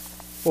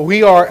Well,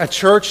 we are a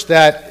church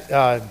that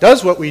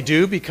does what we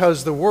do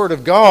because the Word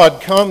of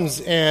God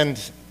comes and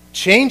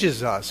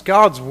changes us.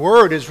 God's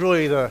Word is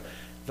really the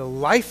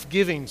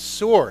life-giving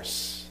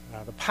source.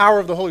 The power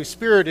of the Holy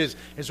Spirit is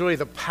really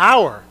the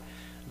power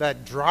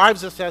that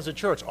drives us as a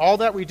church. All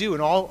that we do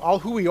and all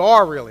who we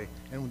are, really,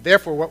 and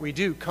therefore what we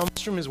do,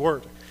 comes from His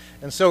Word.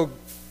 And so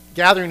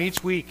gathering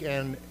each week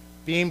and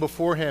being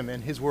before Him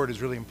and His Word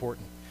is really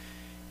important.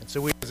 And so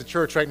we as a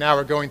church right now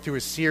are going through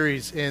a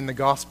series in the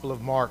Gospel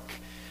of Mark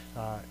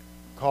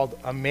called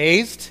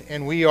Amazed,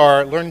 and we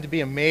are learning to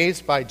be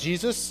amazed by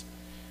Jesus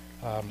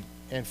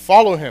and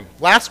follow Him.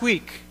 Last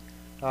week,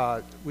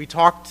 we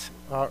talked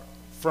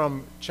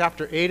from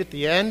chapter 8 at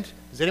the end.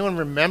 Does anyone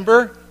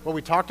remember what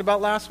we talked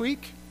about last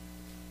week?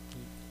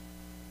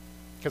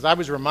 Because I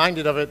was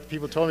reminded of it.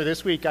 People told me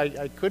this week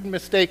I couldn't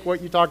mistake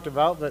what you talked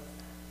about, but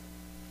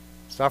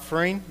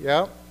suffering,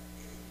 yeah,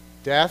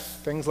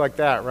 death, things like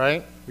that,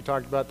 right? We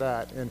talked about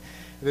that. And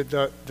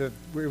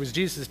it was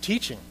Jesus'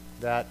 teaching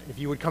that if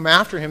you would come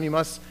after Him, you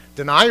must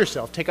deny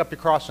yourself, take up your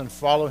cross, and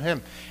follow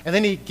Him. And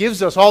then He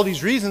gives us all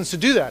these reasons to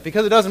do that,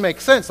 because it doesn't make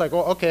sense. Like,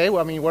 well, okay,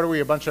 well, I mean, what are we,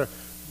 a bunch of,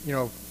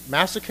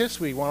 masochists?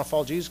 We want to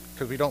follow Jesus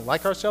because we don't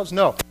like ourselves?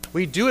 No.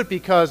 We do it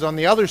because on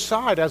the other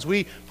side, as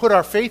we put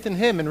our faith in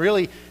Him, and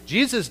really,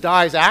 Jesus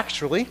dies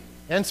actually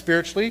and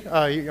spiritually.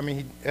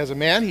 As a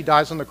man, He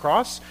dies on the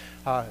cross,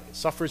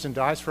 suffers and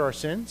dies for our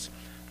sins.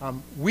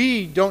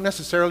 We don't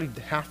necessarily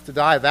have to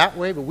die that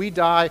way, but we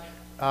die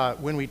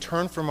when we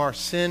turn from our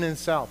sin and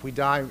self. We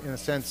die, in a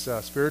sense,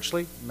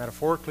 spiritually,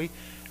 metaphorically,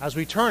 as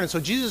we turn. And so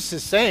Jesus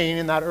is saying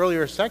in that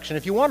earlier section,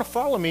 if you want to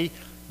follow me,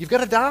 you've got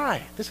to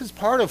die. This is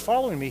part of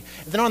following me.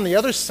 And then on the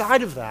other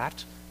side of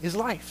that is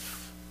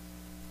life.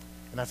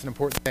 And that's an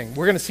important thing.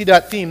 We're going to see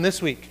that theme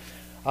this week.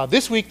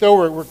 This week,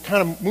 though, we're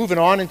kind of moving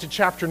on into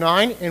chapter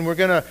 9, and we're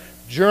going to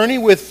journey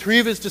with 3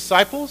 of His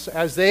disciples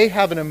as they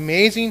have an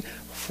amazing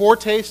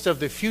foretaste of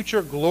the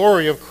future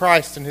glory of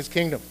Christ and His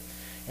kingdom.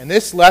 And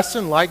this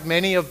lesson, like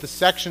many of the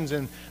sections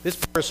in this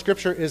part of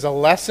Scripture, is a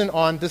lesson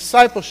on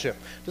discipleship.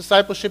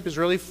 Discipleship is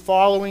really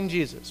following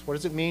Jesus. What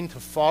does it mean to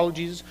follow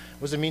Jesus?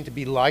 What does it mean to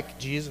be like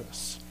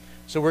Jesus?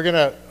 So we're going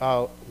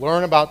to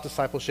learn about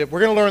discipleship. We're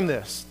going to learn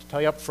this, to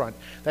tell you up front,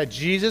 that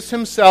Jesus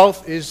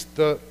Himself is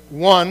the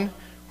one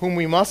whom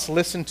we must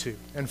listen to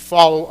and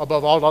follow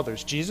above all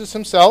others. Jesus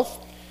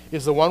Himself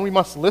is the one we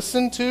must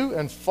listen to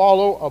and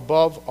follow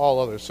above all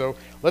others. So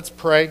let's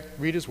pray,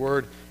 read His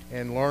Word,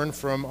 and learn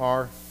from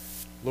our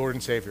Lord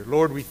and Savior.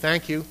 Lord, we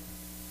thank You.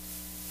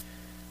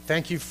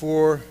 Thank You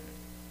for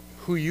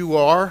who You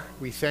are.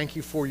 We thank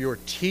You for Your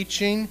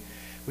teaching.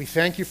 We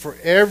thank You for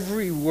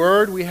every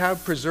word we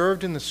have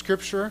preserved in the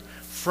Scripture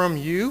from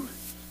You,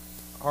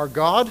 our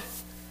God,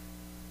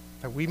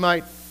 that we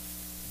might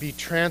be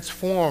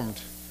transformed,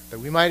 that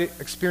we might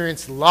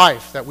experience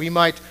life, that we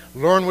might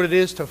learn what it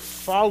is to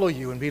follow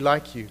You and be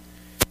like You.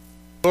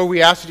 Lord,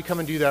 we ask You to come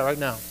and do that right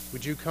now.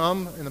 Would You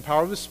come in the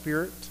power of the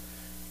Spirit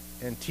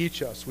and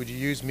teach us? Would You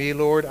use me,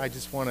 Lord? I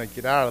just want to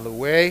get out of the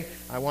way.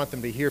 I want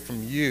them to hear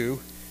from You.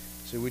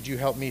 So would You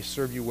help me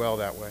serve You well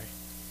that way?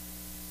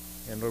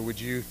 And Lord, would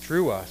You,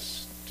 through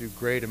us, do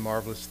great and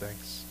marvelous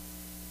things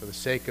for the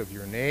sake of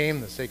Your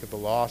name, the sake of the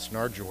lost, and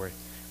our joy.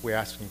 We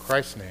ask in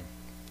Christ's name.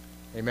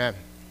 Amen.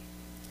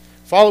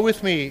 Follow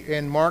with me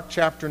in Mark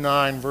chapter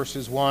 9,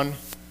 verses 1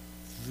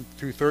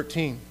 through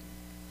 13.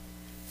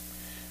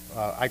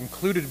 I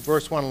included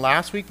verse 1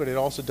 last week, but it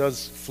also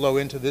does flow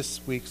into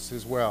this week's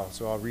as well.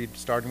 So I'll read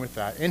starting with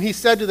that. And He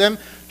said to them,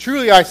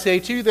 "Truly I say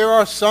to you, there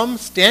are some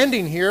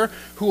standing here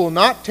who will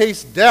not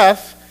taste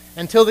death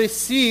until they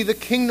see the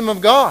kingdom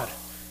of God,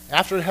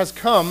 after it has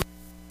come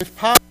with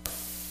power."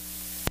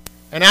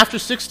 And after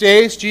 6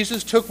 days,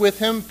 Jesus took with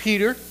Him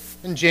Peter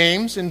and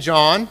James and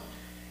John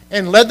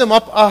and led them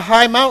up a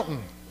high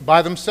mountain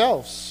by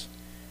themselves.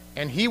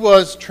 And He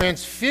was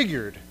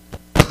transfigured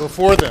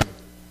before them.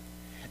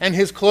 And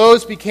His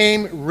clothes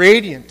became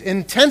radiant,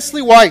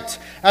 intensely white,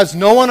 as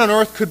no one on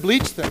earth could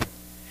bleach them.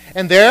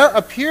 And there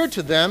appeared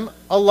to them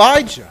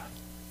Elijah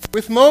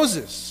with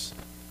Moses,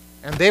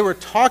 and they were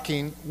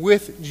talking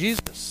with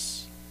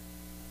Jesus.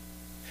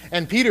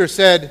 And Peter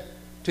said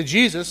to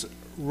Jesus,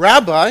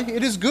 "Rabbi,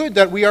 it is good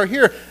that we are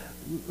here.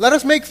 Let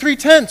us make 3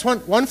 tents,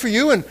 one for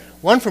you, and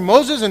one for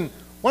Moses, and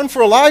one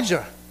for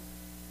Elijah."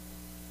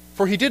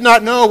 For he did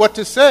not know what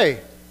to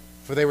say,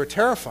 for they were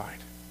terrified.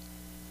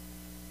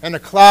 And a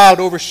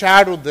cloud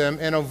overshadowed them,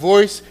 and a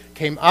voice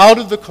came out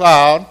of the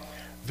cloud,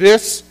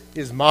 "This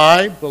is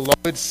my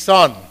beloved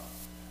Son.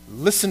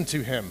 Listen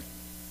to Him."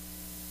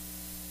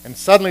 And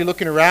suddenly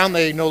looking around,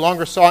 they no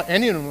longer saw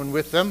anyone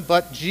with them,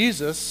 but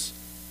Jesus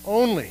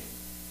only.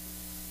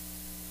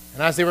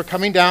 And as they were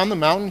coming down the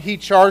mountain, He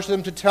charged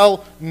them to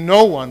tell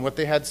no one what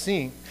they had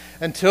seen,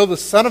 until the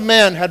Son of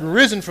Man had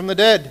risen from the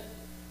dead.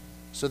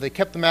 So they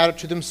kept the matter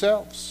to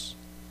themselves,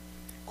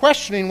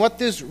 questioning what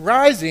this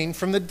rising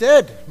from the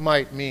dead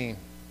might mean.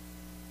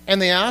 And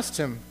they asked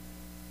Him,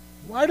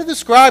 "Why do the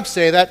scribes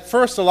say that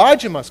first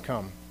Elijah must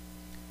come?"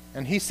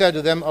 And He said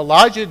to them,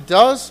 "Elijah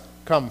does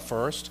come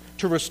first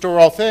to restore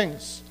all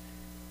things.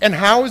 And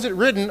how is it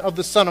written of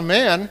the Son of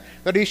Man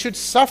that he should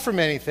suffer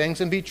many things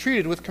and be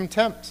treated with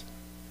contempt?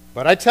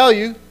 But I tell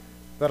you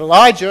that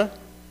Elijah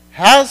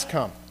has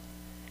come,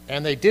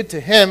 and they did to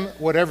him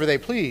whatever they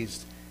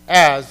pleased,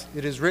 as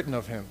it is written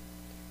of him."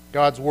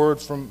 God's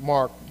word from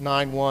Mark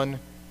 9:1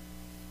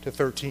 to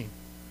 13.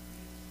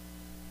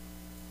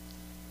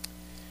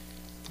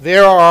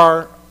 There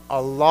are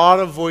a lot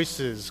of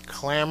voices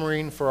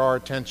clamoring for our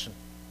attention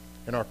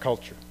in our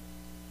culture.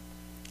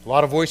 A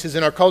lot of voices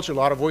in our culture, a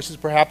lot of voices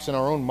perhaps in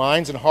our own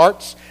minds and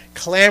hearts,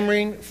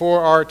 clamoring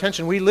for our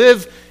attention. We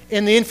live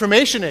in the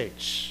information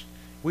age.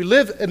 We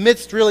live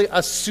amidst really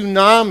a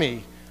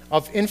tsunami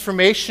of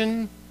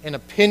information and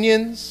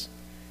opinions,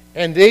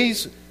 and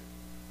these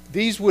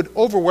would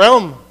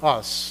overwhelm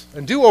us,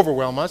 and do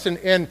overwhelm us,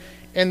 and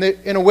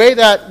in a way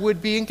that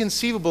would be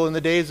inconceivable in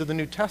the days of the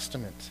New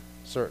Testament,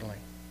 certainly.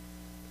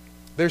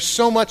 There's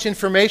so much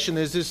information.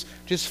 There's this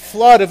just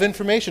flood of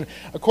information.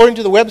 According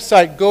to the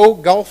website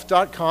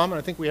gogulf.com, and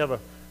I think we have a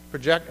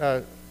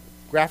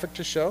graphic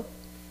to show.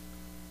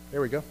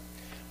 There we go.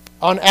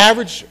 On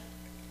average,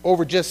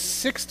 over just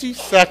 60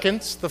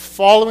 seconds, the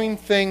following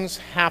things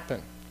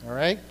happen. All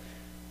right?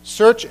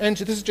 Search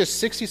engine, this is just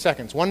 60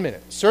 seconds, 1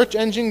 minute. Search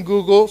engine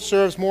Google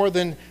serves more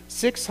than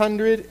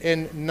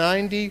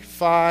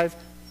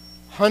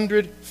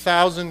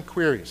 695,000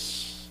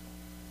 queries.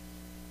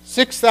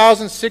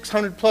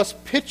 6,600 plus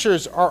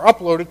pictures are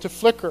uploaded to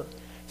Flickr.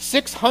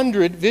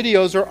 600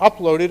 videos are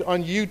uploaded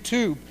on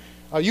YouTube,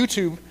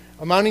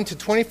 amounting to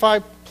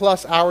 25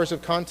 plus hours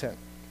of content.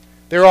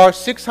 There are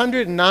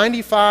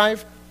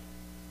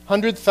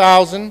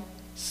 695,000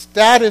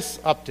 status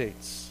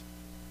updates,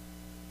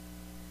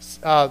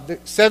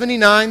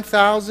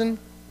 79,000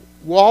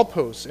 wall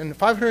posts, and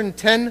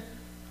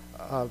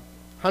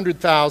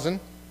 510,000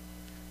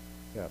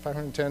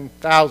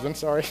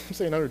 sorry, I'm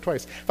saying 100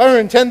 twice.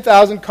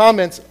 510,000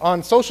 comments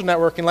on social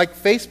networking like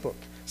Facebook.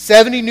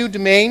 70 new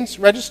domains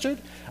registered.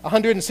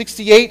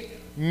 168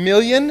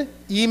 million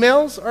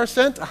emails are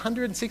sent.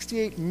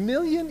 168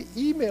 million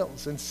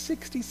emails in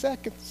 60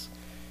 seconds.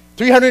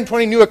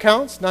 320 new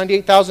accounts.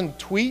 98,000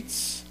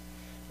 tweets.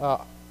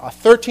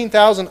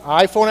 13,000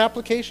 iPhone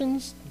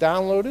applications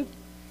downloaded.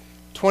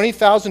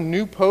 20,000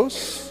 new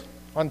posts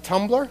on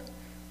Tumblr.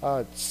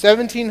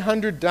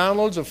 1,700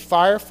 downloads of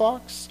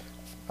Firefox.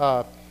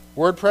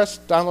 WordPress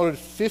downloaded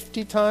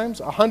 50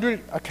 times,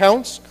 100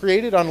 accounts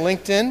created on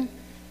LinkedIn,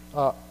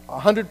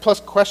 100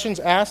 plus questions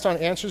asked on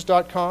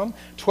Answers.com,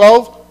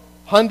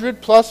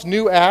 1,200 plus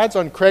new ads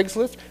on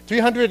Craigslist,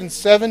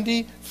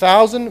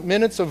 370,000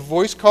 minutes of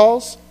voice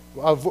calls,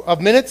 of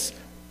minutes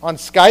on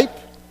Skype,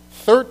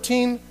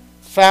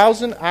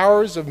 13,000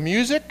 hours of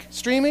music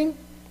streaming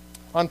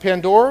on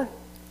Pandora,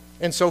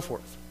 and so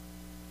forth.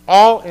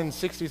 All in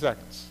 60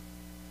 seconds.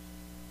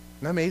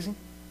 Isn't that amazing?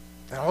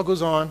 That all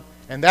goes on.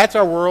 And that's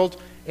our world,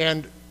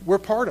 and we're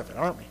part of it,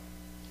 aren't we?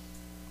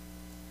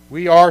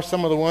 We are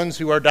some of the ones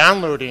who are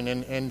downloading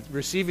and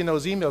receiving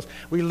those emails.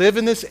 We live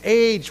in this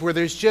age where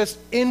there's just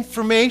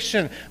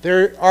information.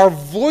 There are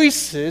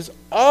voices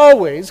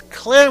always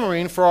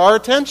clamoring for our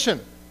attention.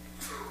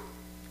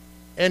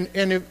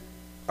 And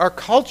our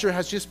culture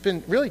has just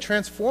been really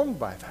transformed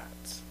by that.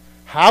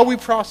 How we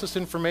process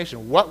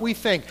information, what we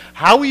think,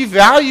 how we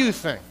value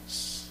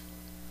things.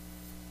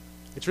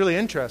 It's really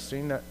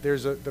interesting that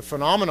there's the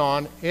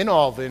phenomenon in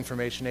all the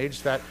information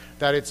age that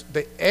it's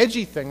the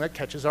edgy thing that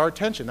catches our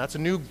attention. That's a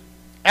new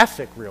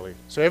ethic, really.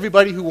 So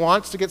everybody who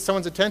wants to get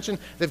someone's attention,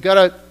 they've got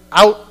to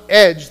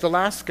out-edge the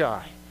last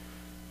guy.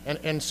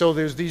 And so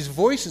there's these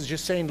voices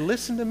just saying,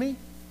 listen to me.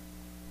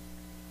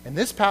 And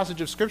this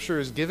passage of Scripture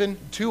is given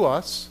to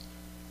us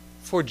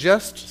for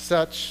just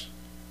such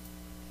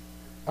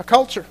a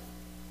culture.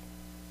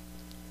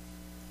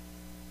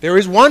 There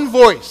is one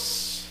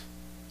voice.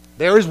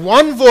 There is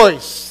one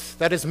voice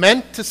that is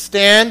meant to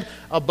stand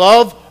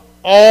above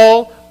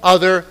all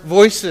other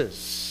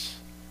voices.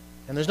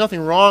 And there's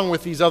nothing wrong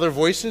with these other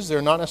voices.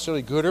 They're not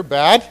necessarily good or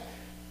bad.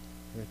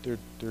 They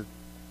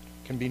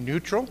can be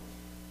neutral.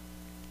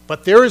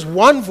 But there is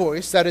one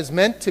voice that is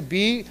meant to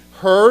be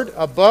heard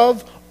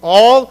above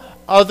all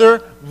other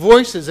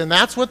voices. And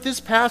that's what this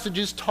passage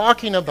is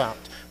talking about.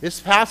 This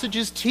passage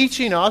is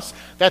teaching us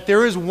that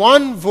there is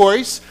one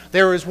voice,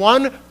 there is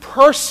one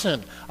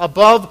person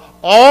above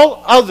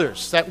all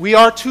others that we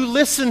are to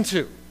listen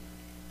to.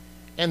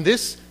 And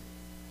this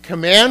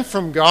command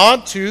from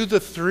God to the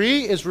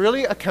three is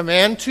really a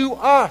command to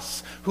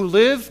us who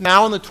live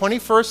now in the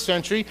 21st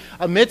century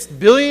amidst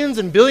billions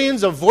and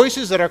billions of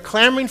voices that are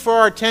clamoring for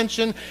our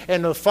attention.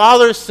 And the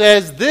Father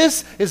says,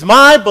 "This is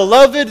my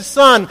beloved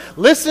Son.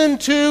 Listen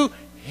to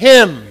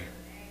him."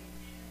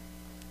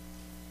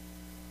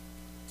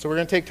 So we're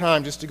going to take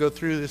time just to go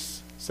through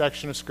this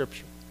section of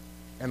Scripture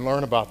and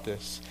learn about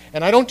this.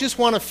 And I don't just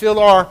want to fill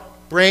our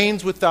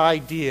brains with the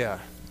idea.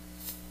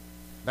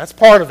 That's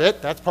part of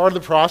it. That's part of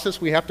the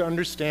process. We have to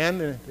understand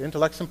the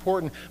intellect's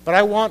important. But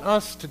I want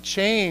us to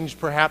change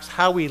perhaps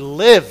how we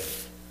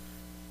live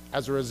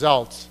as a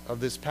result of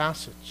this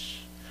passage.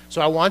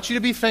 So I want you to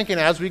be thinking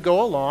as we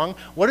go along,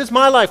 what does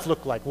my life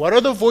look like? What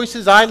are the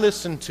voices I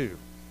listen to?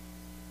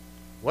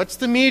 What's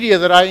the media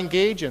that I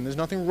engage in? There's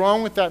nothing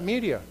wrong with that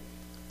media.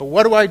 But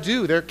what do I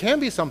do? There can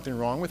be something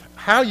wrong with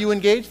how you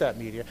engage that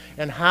media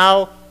and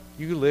how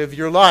you live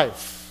your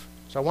life.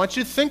 So I want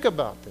you to think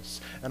about this.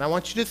 And I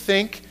want you to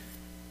think,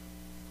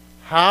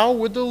 how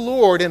would the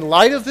Lord, in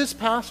light of this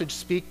passage,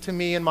 speak to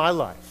me in my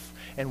life?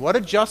 And what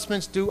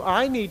adjustments do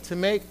I need to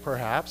make,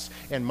 perhaps,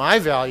 in my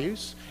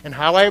values and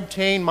how I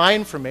obtain my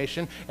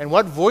information and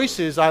what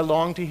voices I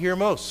long to hear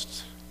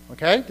most?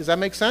 Okay? Does that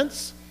make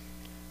sense?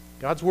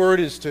 God's Word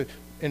is to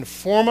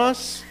inform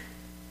us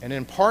and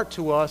impart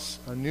to us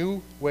a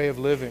new way of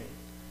living.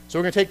 So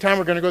we're going to take time,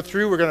 we're going to go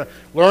through, we're going to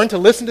learn to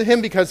listen to Him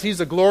because He's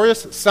the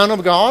glorious Son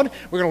of God.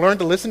 We're going to learn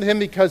to listen to Him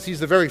because He's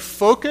the very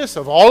focus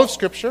of all of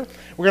Scripture.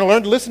 We're going to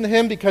learn to listen to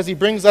Him because He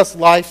brings us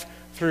life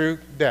through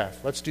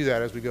death. Let's do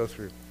that as we go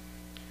through.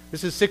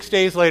 This is 6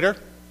 days later.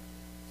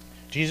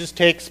 Jesus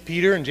takes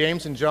Peter and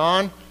James and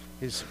John,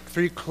 His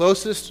 3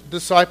 closest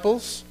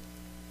disciples.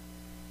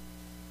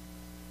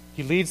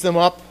 He leads them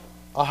up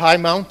a high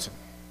mountain.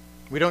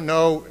 We don't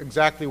know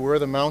exactly where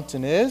the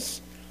mountain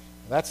is.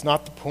 That's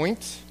not the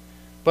point.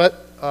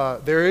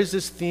 But there is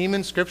this theme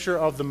in Scripture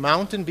of the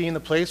mountain being the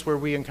place where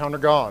we encounter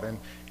God.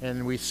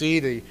 And we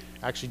see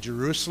actually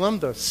Jerusalem,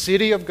 the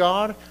city of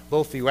God,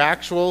 both the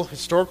actual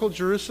historical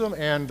Jerusalem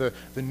and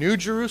the new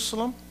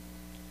Jerusalem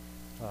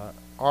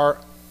are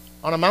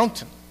on a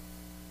mountain.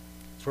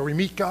 It's where we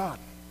meet God.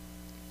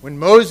 When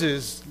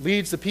Moses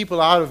leads the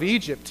people out of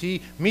Egypt,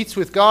 he meets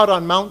with God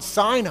on Mount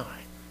Sinai.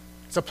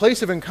 It's a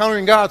place of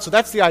encountering God. So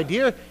that's the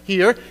idea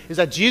here, is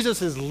that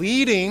Jesus is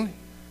leading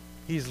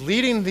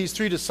these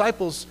 3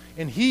 disciples,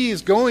 and He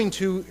is going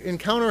to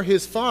encounter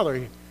His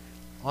Father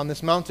on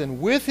this mountain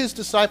with His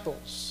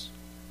disciples.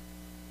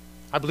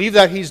 I believe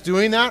that He's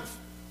doing that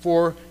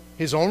for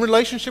His own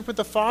relationship with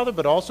the Father,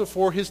 but also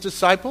for His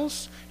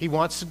disciples. He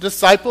wants to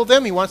disciple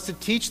them. He wants to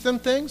teach them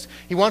things.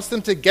 He wants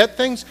them to get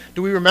things.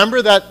 Do we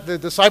remember that the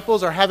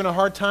disciples are having a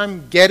hard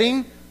time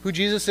getting who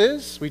Jesus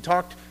is? We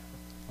talked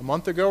a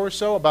month ago or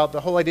so about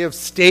the whole idea of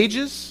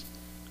stages.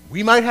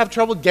 We might have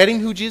trouble getting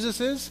who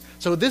Jesus is.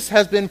 So this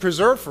has been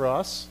preserved for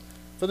us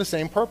for the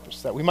same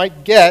purpose, that we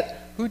might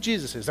get who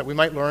Jesus is, that we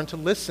might learn to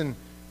listen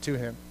to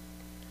Him.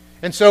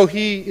 And so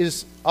He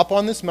is up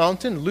on this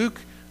mountain.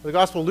 Luke, the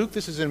Gospel of Luke,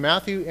 this is in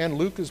Matthew and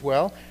Luke as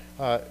well.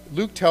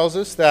 Luke tells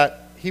us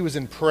that He was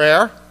in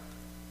prayer.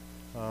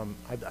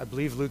 I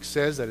believe Luke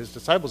says that His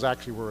disciples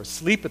actually were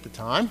asleep at the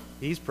time.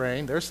 He's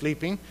praying, they're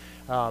sleeping.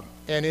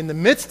 And in the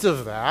midst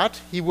of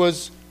that, He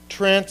was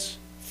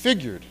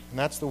transfigured. And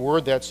that's the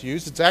word that's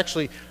used. It's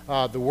actually,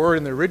 the word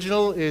in the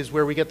original is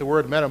where we get the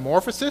word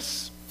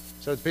metamorphosis.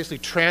 So it's basically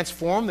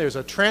transformed. There's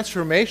a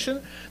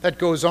transformation that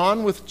goes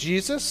on with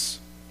Jesus.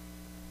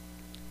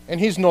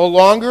 And He's no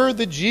longer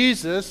the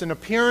Jesus, in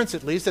appearance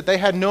at least, that they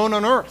had known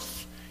on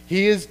earth.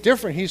 He is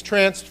different. He's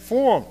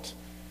transformed.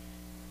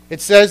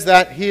 It says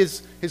that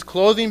his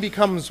clothing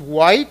becomes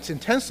white,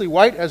 intensely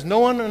white, as no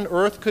one on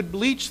earth could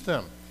bleach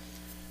them.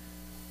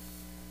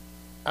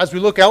 As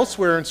we look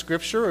elsewhere in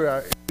Scripture,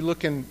 if you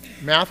look in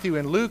Matthew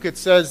and Luke, it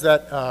says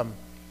that,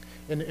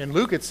 in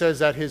Luke it says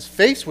that His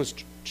face was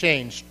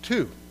changed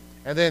too.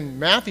 And then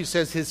Matthew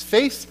says His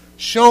face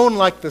shone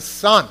like the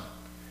sun.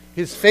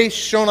 His face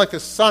shone like the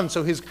sun.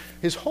 So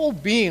his whole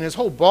being, His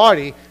whole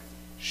body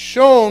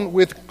shone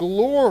with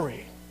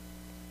glory.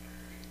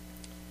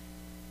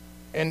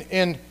 And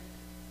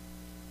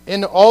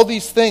in all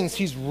these things,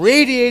 He's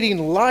radiating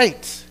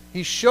light.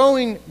 He's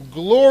showing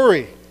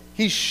glory.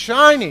 He's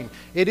shining.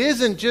 It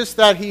isn't just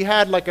that He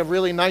had like a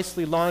really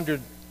nicely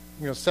laundered,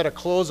 set of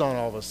clothes on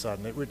all of a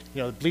sudden. It would,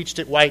 bleached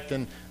it white,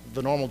 then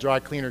the normal dry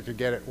cleaner could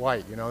get it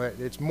white.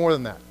 It's more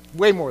than that.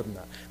 Way more than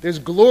that. There's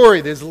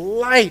glory. There's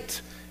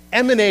light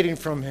emanating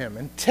from Him.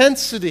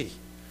 Intensity.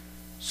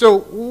 So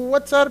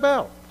what's that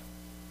about?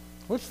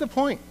 What's the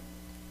point?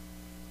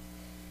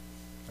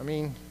 I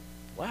mean,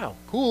 wow,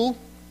 cool.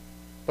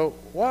 But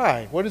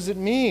why? What does it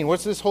mean?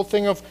 What's this whole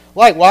thing of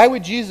light? Why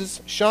would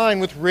Jesus shine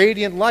with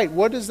radiant light?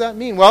 What does that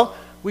mean? Well,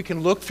 we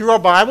can look through our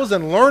Bibles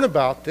and learn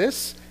about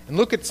this and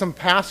look at some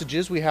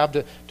passages we have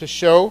to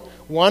show.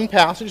 One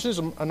passage, there's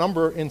a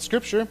number in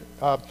Scripture.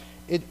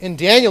 In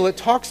Daniel, it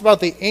talks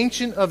about the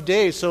Ancient of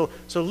Days. So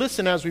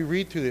listen as we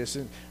read through this.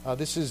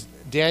 This is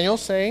Daniel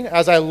saying,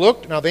 as I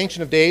looked, now the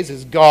Ancient of Days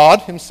is God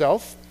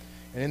Himself.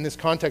 And in this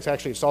context,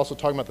 actually, it's also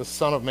talking about the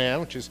Son of Man,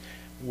 which is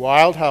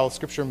wild how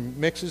Scripture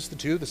mixes the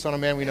two. The Son of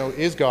Man we know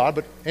is God,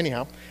 but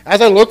anyhow.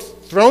 As I looked,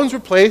 thrones were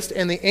placed,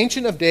 and the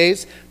Ancient of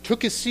Days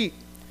took His seat.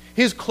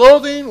 His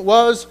clothing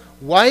was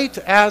white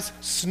as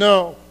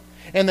snow,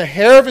 and the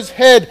hair of His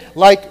head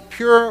like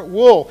pure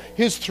wool.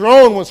 His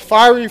throne was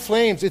fiery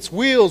flames. Its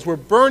wheels were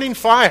burning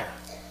fire.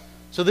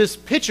 So this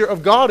picture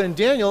of God in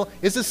Daniel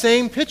is the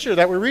same picture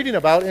that we're reading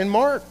about in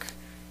Mark.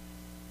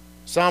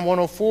 Psalm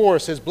 104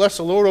 says, "Bless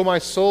the Lord, O my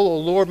soul, O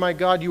Lord my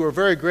God, you are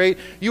very great.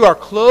 You are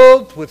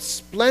clothed with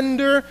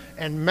splendor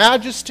and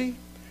majesty,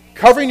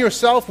 covering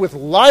yourself with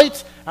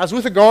light as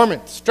with a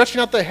garment, stretching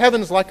out the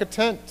heavens like a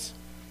tent."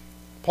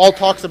 Paul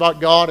talks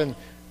about God in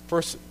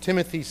 1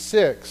 Timothy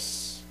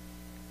 6.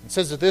 It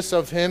says this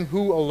of him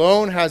who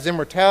alone has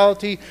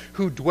immortality,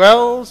 who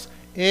dwells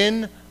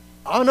in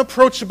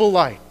unapproachable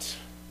light.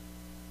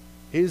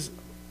 His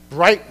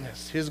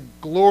brightness, his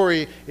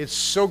glory is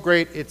so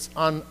great it's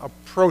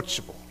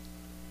unapproachable.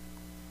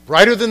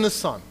 Brighter than the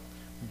sun,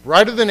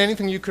 brighter than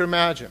anything you could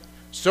imagine.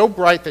 So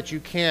bright that you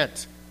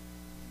can't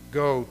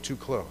go too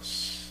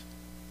close.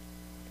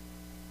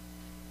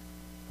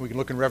 We can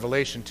look in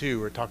Revelation too,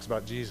 where it talks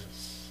about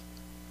Jesus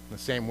in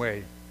the same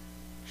way,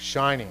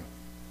 shining.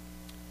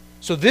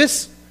 So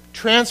this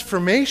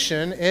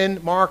transformation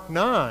in Mark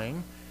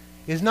 9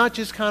 is not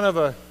just kind of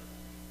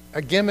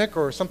a gimmick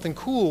or something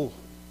cool.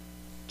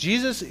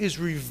 Jesus is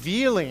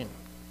revealing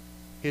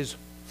his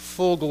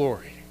full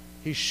glory.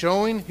 He's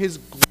showing his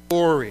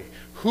glory,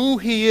 who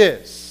he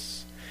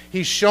is.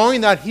 He's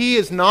showing that he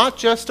is not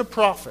just a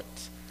prophet.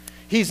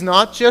 He's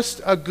not just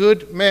a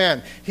good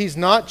man. He's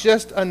not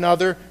just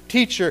another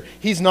teacher.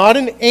 He's not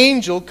an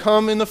angel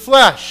come in the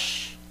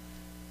flesh.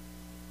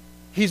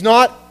 He's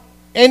not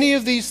any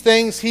of these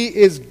things. He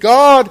is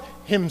God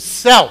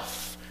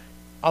himself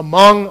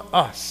among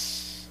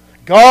us.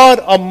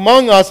 God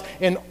among us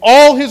in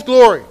all his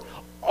glory.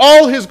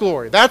 All his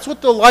glory. That's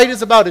what the light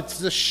is about. It's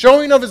the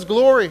showing of his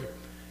glory.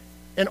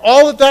 And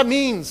all that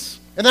means.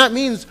 And that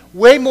means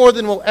way more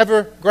than we'll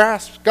ever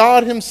grasp.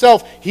 God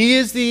himself. He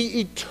is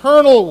the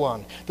eternal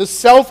one. The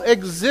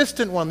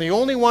self-existent one. The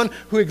only one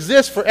who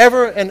exists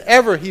forever and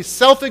ever. He's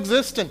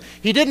self-existent.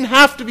 He didn't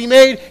have to be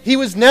made. He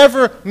was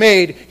never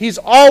made. He's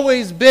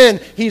always been.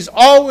 He's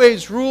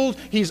always ruled.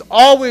 He's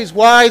always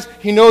wise.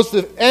 He knows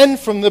the end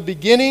from the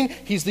beginning.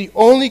 He's the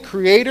only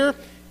creator.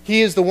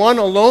 He is the one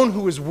alone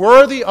who is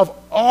worthy of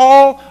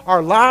all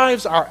our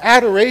lives, our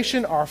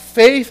adoration, our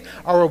faith,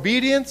 our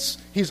obedience.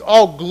 He's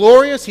all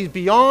glorious. He's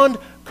beyond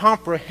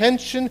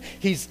comprehension.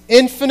 He's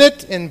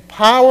infinite in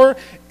power,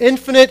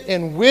 infinite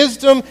in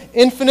wisdom,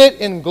 infinite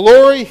in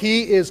glory.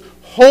 He is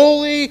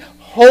holy,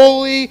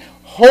 holy,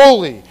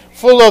 holy,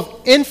 full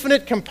of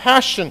infinite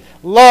compassion,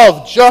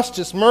 love,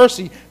 justice,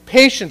 mercy,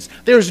 patience.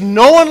 There's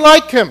no one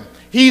like him.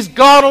 He's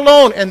God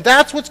alone, and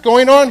that's what's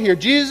going on here.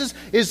 Jesus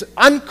is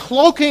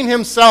uncloaking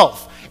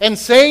himself and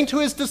saying to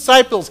his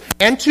disciples,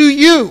 and to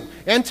you,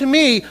 and to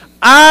me,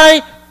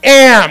 I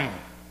am.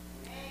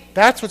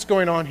 That's what's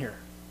going on here.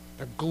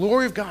 The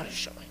glory of God is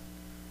showing.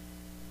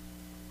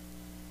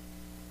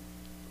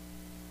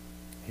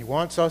 He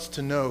wants us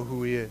to know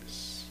who he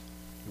is.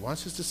 He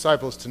wants his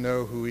disciples to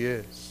know who he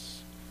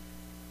is.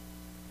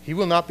 He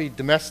will not be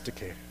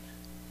domesticated.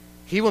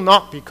 He will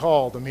not be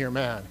called a mere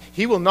man.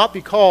 He will not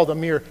be called a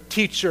mere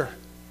teacher.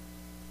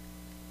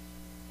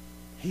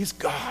 He's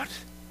God.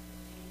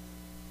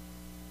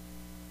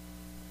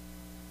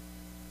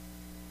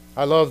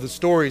 I love the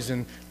stories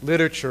in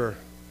literature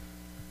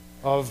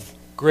of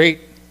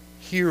great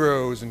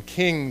heroes and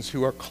kings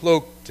who are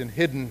cloaked and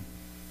hidden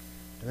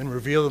and then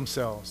reveal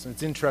themselves. And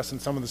it's interesting,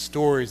 some of the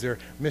stories, they're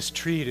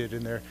mistreated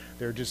and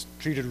they're just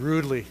treated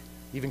rudely,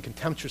 even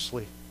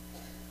contemptuously,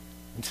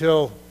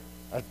 until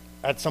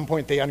at some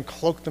point they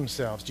uncloak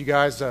themselves. Do you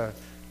guys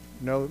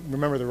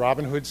remember the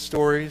Robin Hood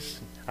stories?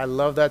 I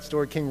love that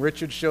story. King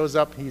Richard shows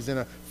up, he's in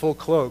a full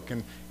cloak,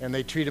 and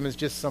they treat him as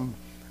just some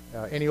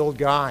any old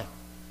guy.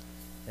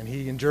 And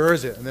he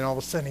endures it, and then all of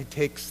a sudden he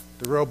takes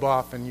the robe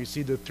off, and you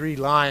see the three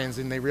lions,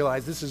 and they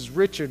realize this is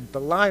Richard, the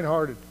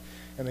lion-hearted,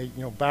 and they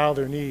bow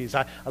their knees.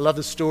 I love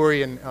the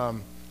story in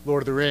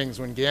Lord of the Rings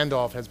when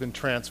Gandalf has been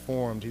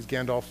transformed. He's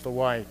Gandalf the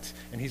White,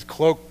 and he's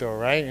cloaked though,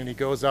 right? And he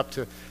goes up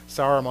to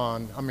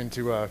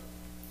to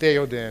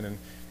Theoden,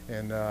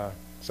 and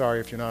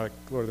sorry if you're not a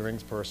Lord of the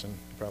Rings person,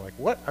 you're probably like,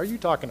 what are you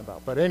talking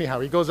about? But anyhow,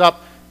 he goes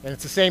up, and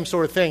it's the same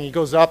sort of thing. He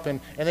goes up,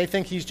 and they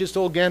think he's just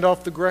old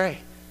Gandalf the Grey.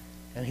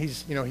 And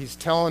he's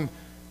telling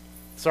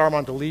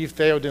Saruman to leave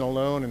Theoden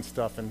alone and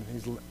stuff, and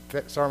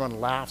Saruman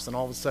laughs, and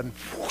all of a sudden,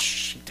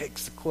 whoosh, he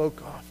takes the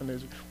cloak off, and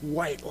there's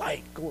white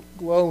light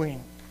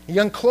glowing. He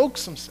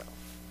uncloaks himself.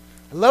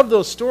 I love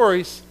those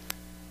stories,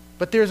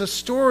 but there's a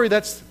story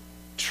that's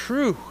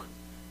true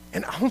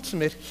and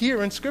ultimate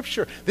here in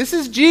Scripture. This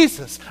is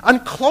Jesus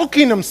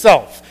uncloaking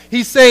himself.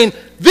 He's saying,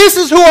 this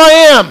is who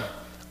I am.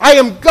 I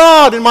am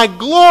God in my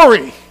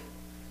glory. And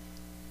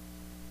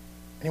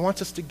he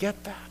wants us to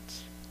get that.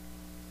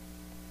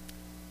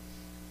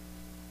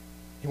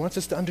 He wants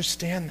us to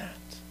understand that.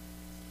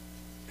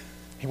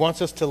 He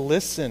wants us to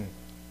listen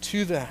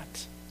to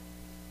that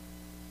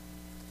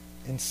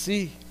and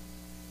see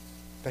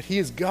that he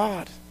is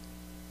God.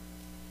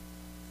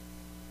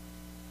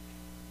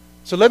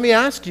 So let me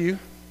ask you,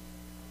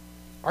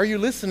 are you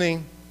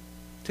listening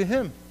to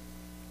him?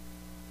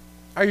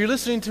 Are you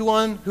listening to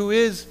one who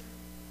is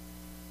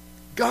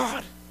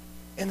God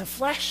in the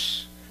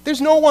flesh?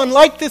 There's no one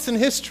like this in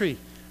history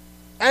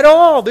at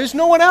all. There's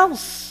no one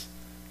else.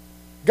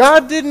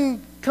 God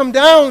didn't come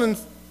down and,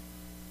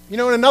 in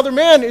another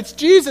man. It's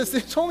Jesus.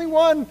 There's only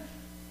one.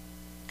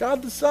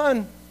 God the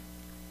Son.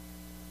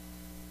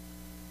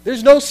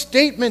 There's no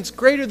statements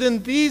greater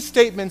than these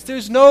statements.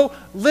 There's no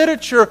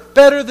literature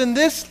better than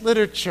this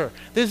literature.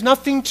 There's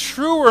nothing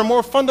truer,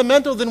 more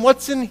fundamental than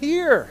what's in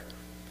here.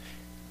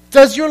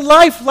 Does your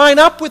life line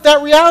up with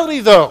that reality,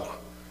 though?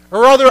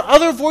 Or are there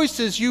other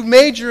voices you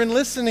major in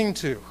listening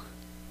to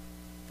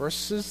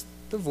versus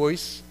the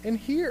voice in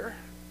here?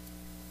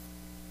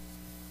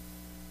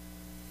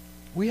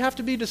 We have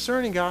to be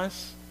discerning,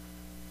 guys.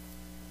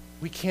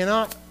 We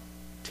cannot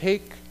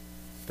take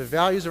the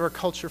values of our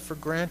culture for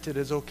granted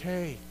as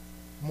okay.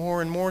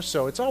 More and more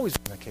so. It's always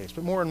been the case,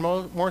 but more and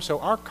more so.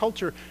 Our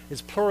culture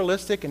is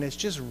pluralistic, and it's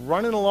just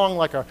running along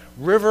like a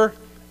river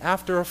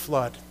after a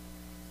flood.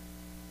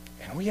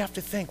 And we have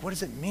to think, what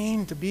does it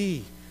mean to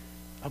be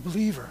a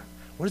believer?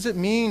 What does it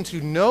mean to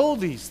know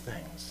these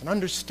things and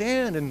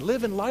understand and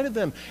live in light of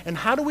them? And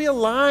how do we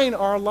align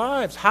our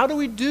lives? How do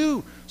we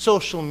do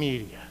social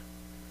media?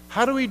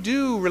 How do we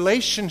do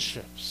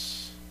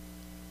relationships?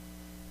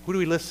 Who do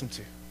we listen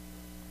to?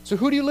 So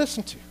who do you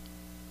listen to?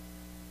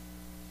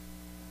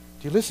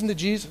 Do you listen to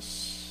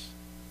Jesus?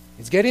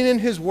 Is getting in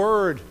His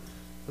Word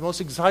the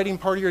most exciting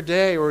part of your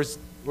day, or is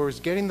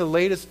getting the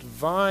latest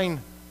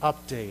Vine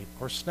update,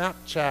 or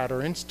Snapchat, or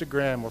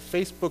Instagram, or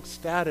Facebook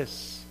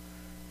status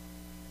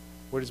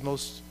what is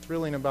most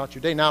thrilling about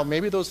your day? Now,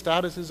 maybe those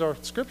statuses are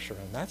Scripture,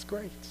 and that's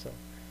great. So,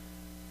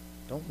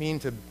 don't mean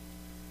to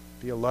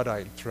be a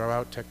Luddite, throw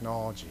out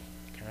technology,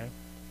 okay?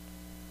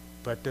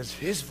 But does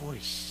His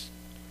voice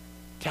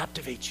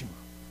captivate you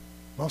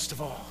most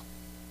of all?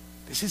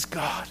 This is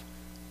God.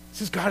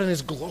 This is God in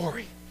His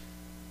glory,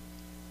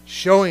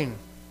 showing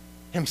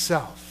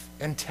Himself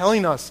and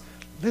telling us,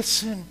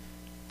 listen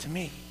to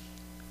me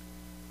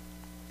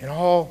in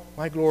all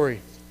my glory.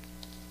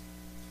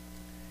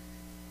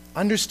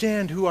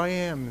 Understand who I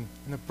am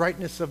and the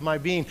brightness of my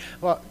being.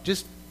 Well,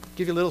 just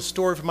give you a little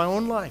story from my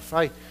own life.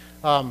 I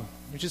was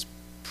just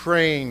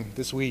praying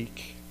this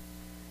week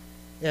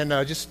and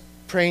just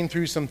praying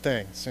through some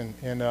things.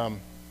 And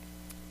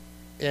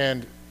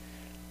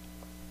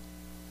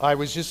I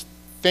was just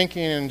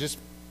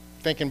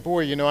thinking,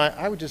 boy, you know,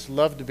 I would just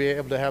love to be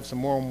able to have some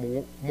more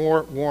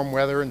warm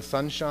weather and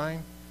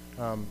sunshine.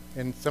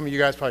 And some of you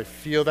guys probably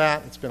feel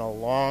that. It's been a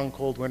long,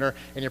 cold winter,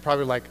 and you're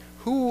probably like,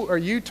 who are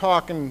you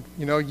talking,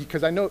 you know,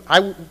 because I know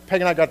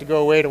Peg and I got to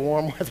go away to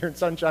warm weather and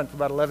sunshine for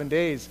about 11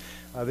 days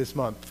this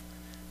month.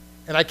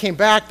 And I came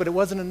back, but it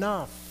wasn't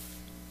enough.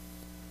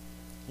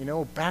 You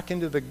know, back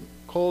into the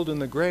cold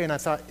and the gray, and I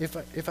thought, if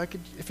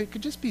it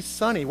could just be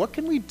sunny, what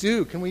can we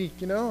do? Can we,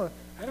 you know,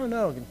 I don't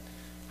know,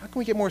 how can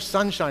we get more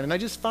sunshine? And I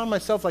just found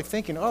myself like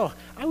thinking, oh,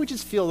 I would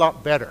just feel a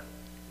lot better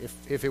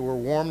if it were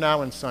warm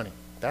now and sunny.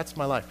 That's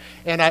my life.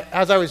 And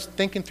as I was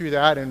thinking through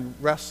that and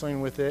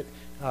wrestling with it,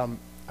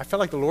 I felt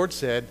like the Lord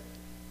said,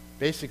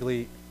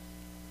 basically,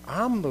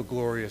 I'm the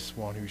glorious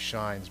one who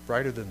shines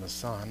brighter than the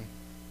sun.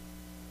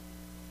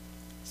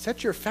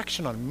 Set your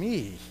affection on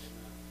me,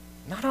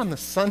 not on the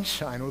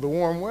sunshine or the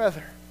warm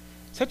weather.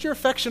 Set your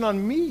affection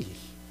on me.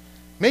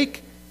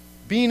 Make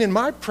being in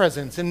my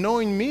presence and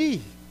knowing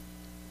me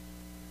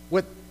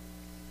what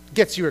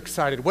gets you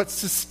excited, what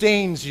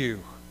sustains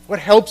you, what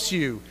helps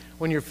you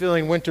when you're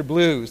feeling winter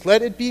blues.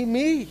 Let it be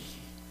me.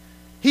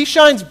 He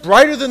shines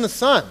brighter than the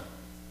sun.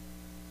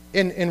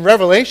 In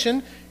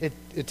Revelation,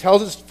 it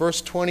tells us,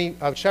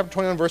 chapter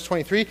 21, verse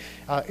 23,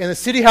 and the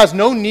city has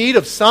no need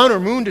of sun or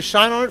moon to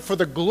shine on it, for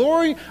the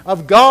glory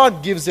of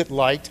God gives it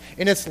light,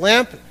 and its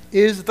lamp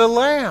is the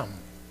Lamb.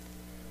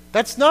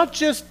 That's not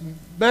just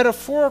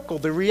metaphorical.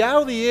 The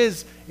reality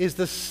is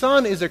the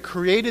sun is a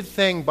created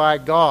thing by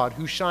God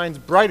who shines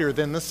brighter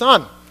than the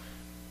sun.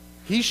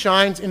 He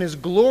shines in His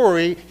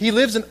glory. He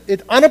lives in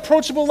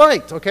unapproachable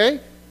light, okay?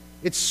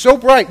 It's so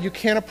bright you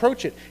can't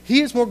approach it.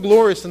 He is more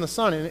glorious than the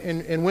sun.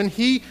 And when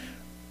He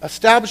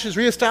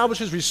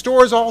reestablishes,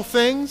 restores all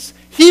things,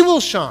 He will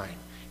shine.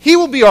 He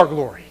will be our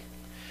glory.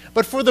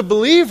 But for the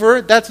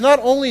believer, that's not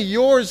only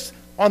yours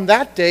on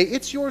that day,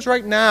 it's yours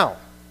right now.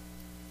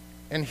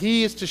 And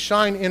He is to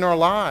shine in our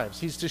lives.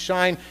 He's to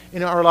shine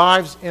in our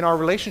lives, in our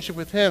relationship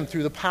with Him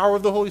through the power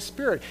of the Holy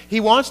Spirit. He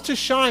wants to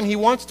shine. He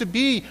wants to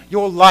be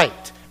your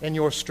light and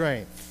your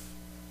strength.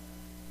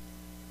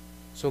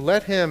 So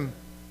let Him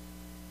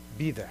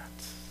be that.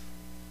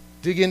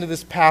 Dig into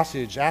this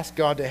passage. Ask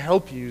God to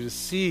help you to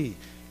see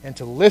and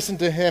to listen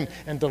to Him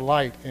and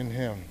delight in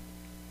Him.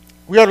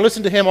 We ought to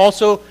listen to Him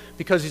also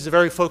because He's the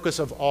very focus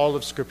of all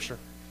of Scripture.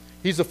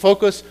 He's the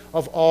focus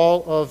of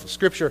all of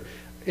Scripture.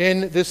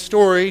 In this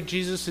story,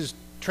 Jesus is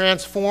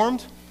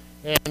transformed,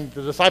 and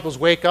the disciples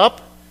wake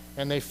up,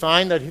 and they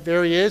find that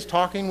there He is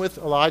talking with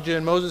Elijah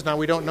and Moses. Now,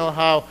 we don't know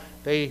how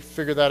they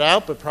figured that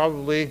out, but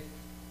probably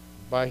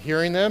by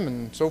hearing them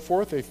and so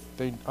forth,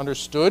 they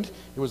understood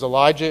it was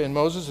Elijah and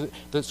Moses.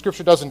 The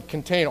Scripture doesn't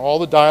contain all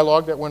the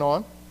dialogue that went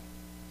on,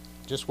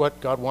 just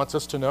what God wants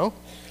us to know.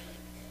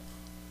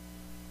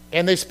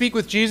 And they speak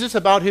with Jesus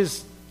about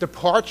His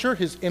departure,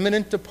 His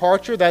imminent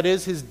departure, that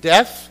is, His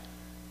death,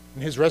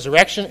 and His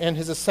resurrection, and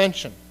His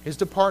ascension, His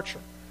departure,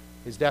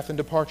 His death and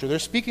departure. They're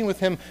speaking with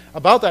Him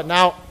about that.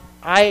 Now,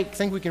 I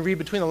think we can read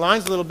between the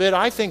lines a little bit.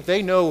 I think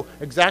they know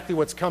exactly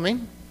what's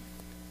coming.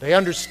 They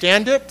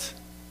understand it.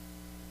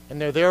 And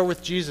they're there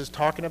with Jesus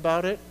talking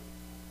about it.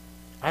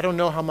 I don't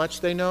know how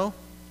much they know.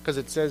 because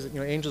it says,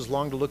 angels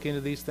long to look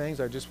into these things.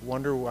 I just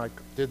wonder,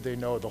 did they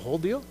know the whole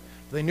deal?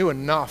 They knew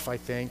enough, I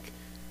think,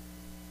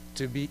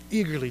 to be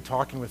eagerly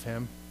talking with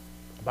him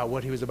about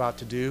what he was about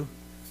to do,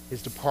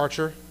 his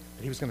departure,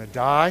 that he was going to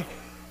die,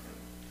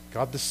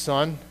 God the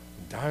Son,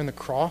 die on the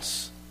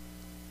cross.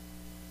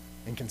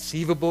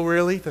 Inconceivable,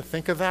 really, to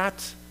think of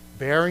that.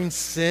 Bearing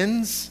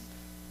sins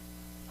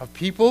of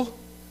people,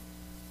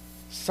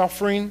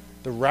 suffering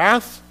the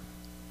wrath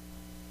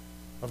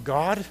of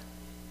God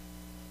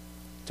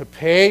to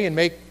pay and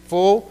make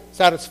full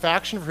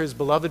satisfaction for his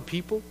beloved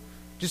people.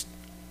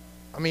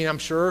 I'm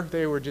sure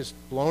they were just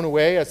blown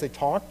away as they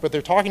talked, but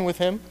they're talking with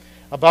him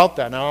about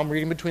that. Now I'm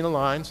reading between the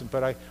lines,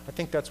 but I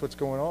think that's what's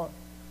going on.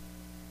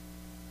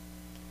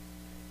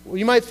 Well,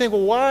 you might think,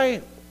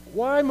 well,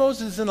 why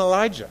Moses and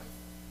Elijah?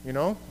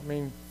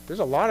 There's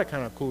a lot of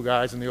kind of cool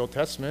guys in the Old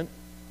Testament,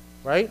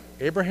 right?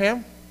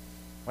 Abraham.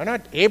 Why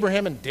not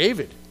Abraham and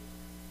David?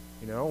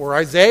 Or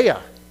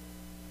Isaiah.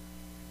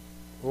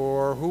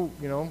 Or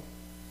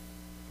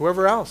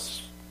whoever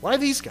else. Why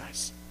these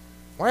guys?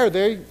 Why are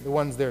they the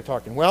ones they're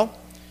talking? Well,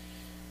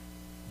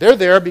 they're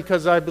there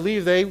because I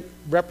believe they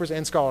represent,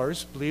 and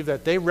scholars believe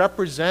that they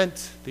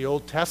represent the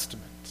Old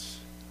Testament.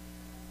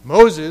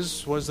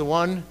 Moses was the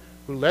one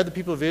who led the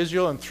people of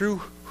Israel and through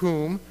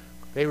whom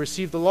they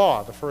received the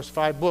law, the first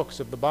 5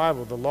 books of the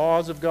Bible, the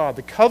laws of God,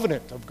 the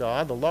covenant of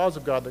God, the laws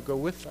of God that go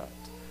with that.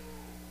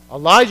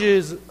 Elijah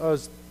is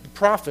the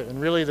prophet, and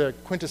really the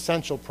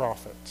quintessential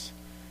prophet.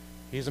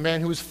 He's a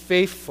man who was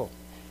faithful.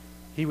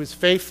 He was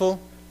faithful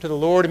to the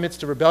Lord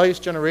amidst a rebellious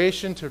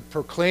generation to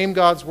proclaim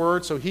God's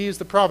word, so he is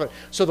the prophet.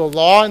 So the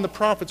law and the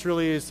prophets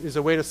really is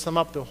a way to sum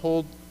up the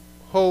whole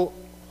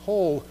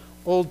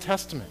Old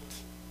Testament.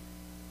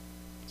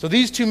 So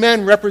these 2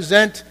 men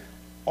represent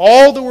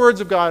all the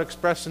words of God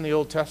expressed in the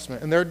Old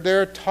Testament, and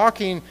they're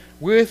talking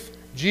with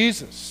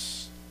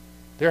Jesus.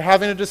 They're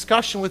having a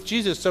discussion with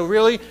Jesus. So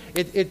really,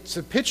 it's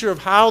a picture of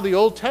how the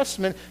Old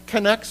Testament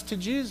connects to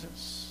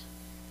Jesus.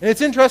 And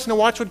it's interesting to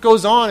watch what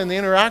goes on in the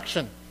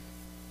interaction.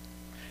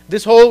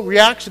 This whole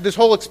reaction, this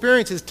whole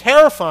experience is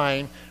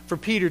terrifying for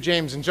Peter,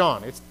 James, and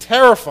John. It's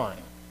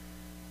terrifying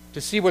to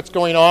see what's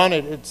going on.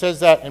 It says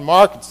that in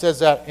Mark. It says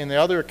that in the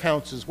other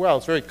accounts as well.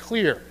 It's very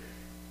clear.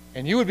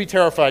 And you would be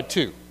terrified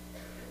too.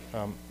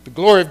 The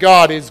glory of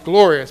God is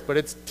glorious, but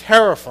it's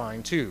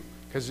terrifying too.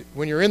 Because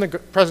when you're in the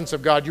presence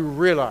of God, you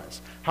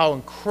realize how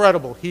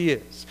incredible he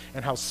is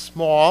and how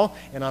small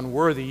and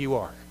unworthy you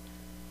are.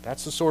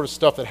 That's the sort of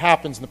stuff that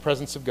happens in the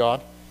presence of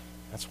God.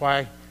 That's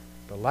why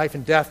the life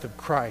and death of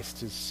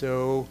Christ is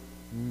so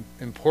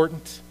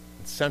important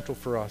and central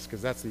for us,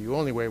 because that's the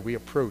only way we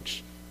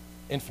approach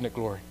infinite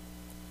glory.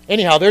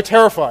 Anyhow, they're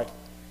terrified.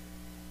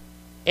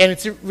 And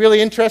it's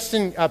really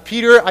interesting.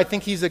 Peter, I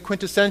think he's a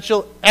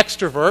quintessential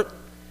extrovert,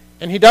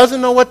 and he doesn't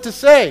know what to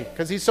say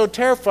because he's so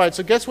terrified.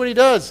 So guess what he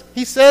does?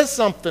 He says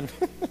something.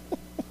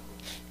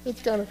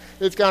 It's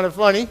kind of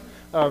funny.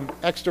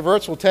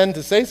 Extroverts will tend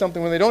to say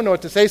something when they don't know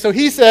what to say. So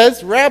he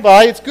says,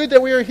 Rabbi, it's good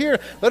that we are here.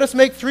 Let us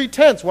make 3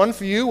 tents, one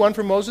for you, one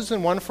for Moses,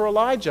 and one for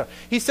Elijah.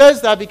 He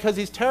says that because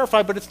he's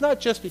terrified, but it's not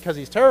just because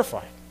he's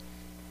terrified.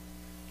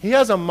 He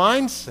has a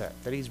mindset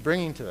that he's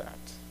bringing to that.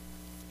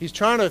 He's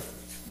trying to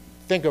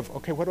think of,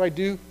 okay, what do I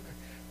do?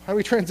 How do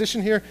we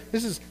transition here?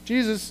 This is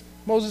Jesus,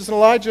 Moses, and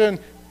Elijah, and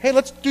hey,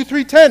 let's do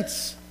 3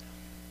 tents.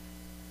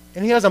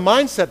 And he has a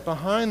mindset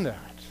behind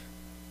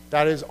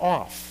that is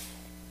off.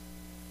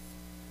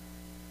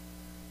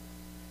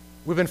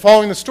 We've been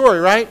following the story,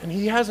 right? And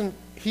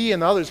he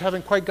and others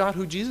haven't quite got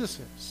who Jesus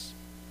is.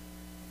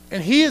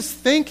 And he is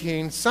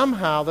thinking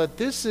somehow that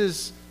this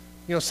is,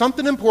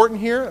 something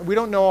important here. We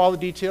don't know all the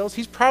details.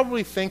 He's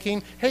probably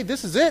thinking, hey,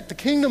 this is it. The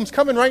kingdom's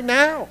coming right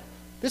now.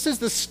 This is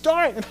the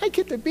start, and I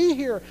get to be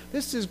here.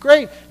 This is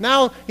great.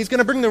 Now he's going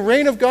to bring the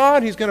reign of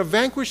God. He's going to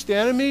vanquish the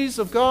enemies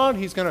of God.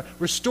 He's going to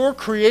restore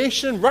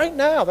creation right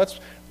now. That's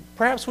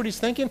perhaps what he's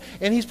thinking.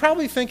 And he's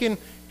probably thinking,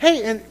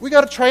 hey, and we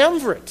got a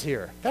triumvirate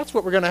here. That's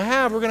what we're going to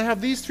have. We're going to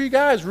have these 3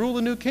 guys rule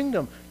the new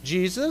kingdom.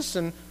 Jesus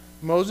and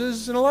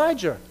Moses and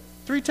Elijah.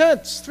 3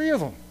 tents, 3 of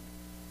them.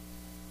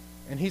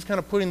 And he's kind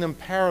of putting them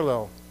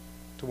parallel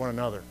to one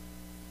another.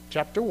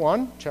 Chapter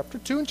 1, chapter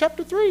 2, and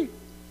chapter 3.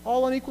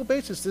 All on equal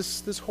basis.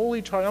 This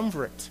holy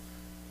triumvirate.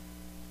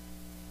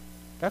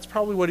 That's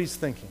probably what he's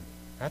thinking.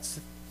 That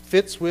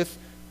fits with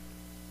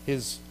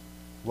his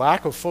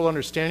lack of full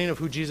understanding of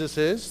who Jesus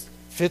is.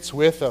 Fits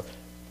with a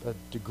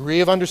degree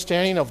of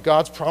understanding of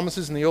God's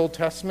promises in the Old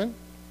Testament.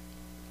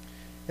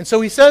 And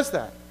so he says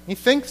that. He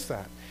thinks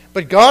that.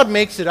 But God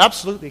makes it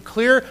absolutely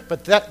clear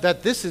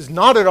that this is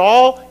not at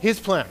all his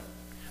plan.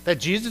 That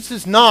Jesus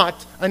is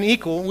not an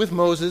equal with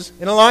Moses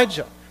and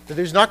Elijah. That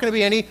there's not going to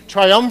be any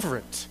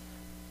triumvirate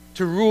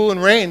to rule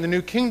and reign the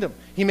new kingdom.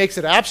 He makes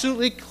it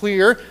absolutely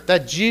clear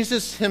that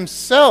Jesus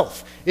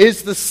himself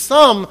is the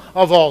sum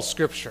of all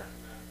Scripture.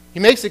 He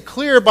makes it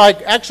clear by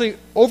actually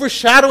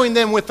overshadowing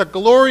them with a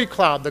glory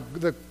cloud.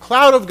 The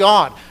cloud of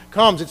God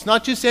comes. It's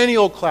not just any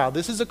old cloud.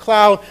 This is a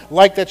cloud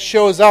like that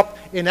shows up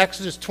in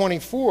Exodus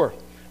 24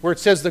 where it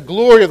says, the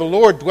glory of the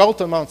Lord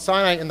dwelt on Mount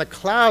Sinai, and the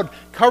cloud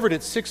covered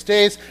it 6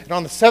 days. And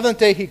on the seventh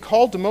day he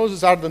called to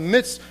Moses out of the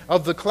midst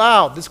of the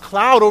cloud. This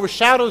cloud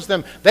overshadows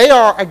them. They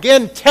are,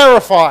 again,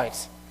 terrified.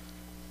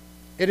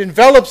 It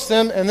envelops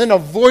them, and then a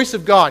voice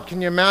of God.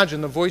 Can you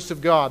imagine the voice of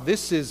God?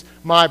 This is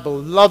my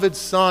beloved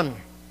Son.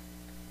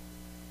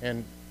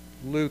 And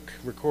Luke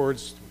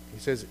records, he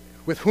says,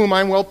 with whom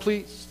I'm well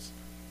pleased.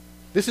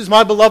 This is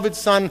my beloved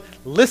Son.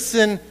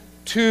 Listen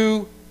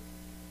to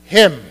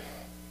him.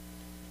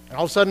 And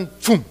all of a sudden,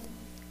 boom,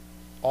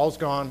 all's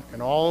gone,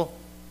 and all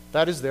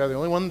that is there, the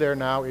only one there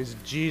now is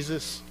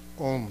Jesus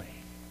only.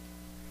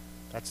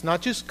 That's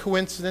not just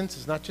coincidence.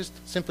 It's not just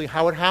simply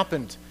how it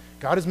happened.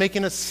 God is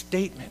making a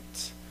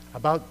statement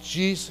about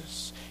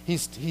Jesus.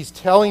 He's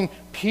telling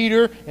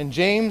Peter and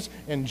James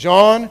and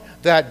John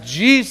that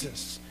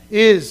Jesus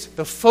is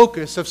the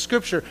focus of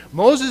Scripture.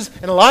 Moses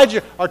and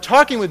Elijah are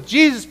talking with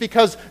Jesus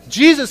because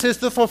Jesus is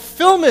the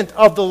fulfillment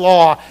of the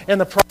law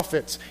and the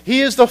prophets.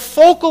 He is the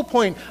focal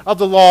point of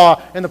the law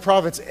and the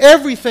prophets.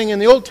 Everything in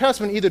the Old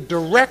Testament, either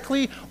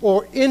directly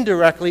or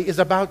indirectly, is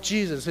about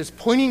Jesus. It's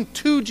pointing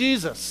to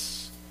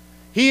Jesus.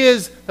 He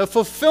is the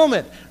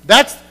fulfillment.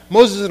 That's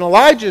Moses and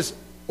Elijah's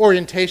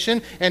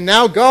orientation, and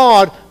now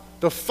God,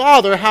 the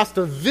Father, has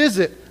to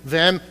visit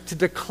them to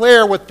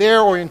declare what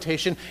their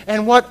orientation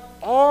and what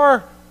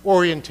our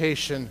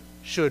orientation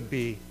should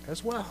be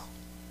as well.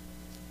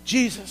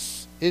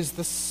 Jesus is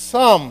the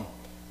sum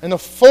and the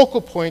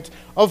focal point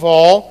of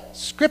all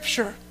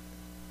Scripture.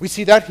 We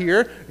see that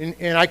here,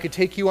 and I could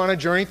take you on a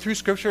journey through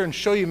Scripture and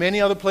show you many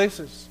other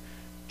places.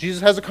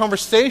 Jesus has a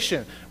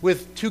conversation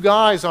with two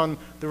guys on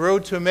the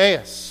road to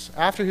Emmaus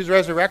after his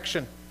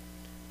resurrection.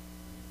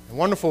 A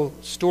wonderful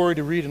story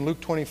to read in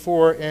Luke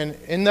 24, and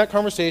in that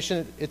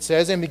conversation it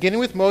says, and beginning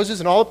with Moses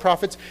and all the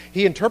prophets,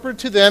 he interpreted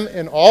to them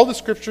in all the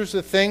Scriptures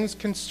the things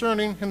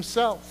concerning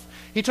himself.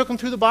 He took them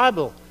through the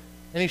Bible,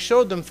 and he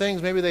showed them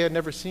things maybe they had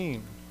never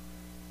seen,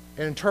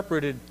 and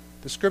interpreted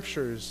the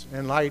Scriptures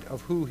in light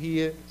of who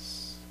he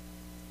is.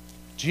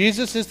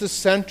 Jesus is the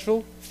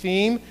central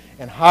theme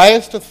and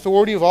highest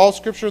authority of all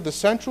Scripture, the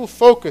central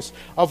focus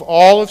of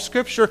all of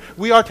Scripture.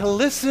 We are to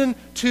listen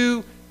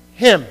to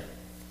him.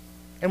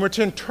 And we're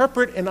to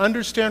interpret and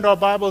understand our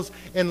Bibles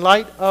in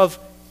light of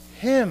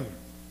him.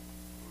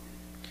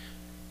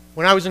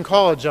 When I was in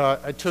college,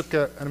 I took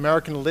an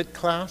American Lit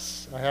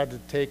class. I had to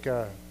take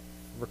a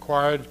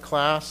required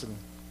class. And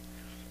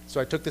so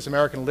I took this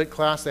American Lit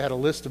class. They had a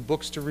list of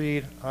books to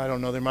read. I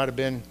don't know, there might have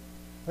been,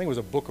 I think it was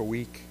a book a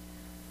week.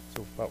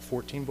 So about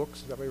 14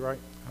 books, is that right?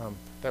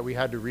 That we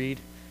had to read.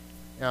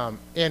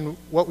 And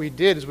what we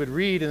did is we'd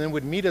read and then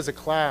we'd meet as a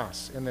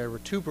class. And there were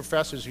two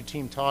professors who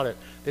team taught it.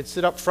 They'd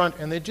sit up front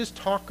and they'd just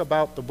talk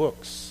about the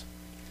books.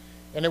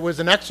 And it was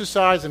an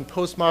exercise in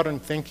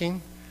postmodern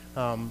thinking.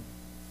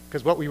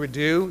 Because what we would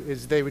do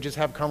is they would just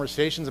have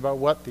conversations about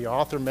what the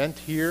author meant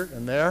here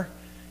and there.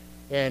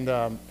 And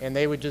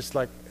they would just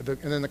and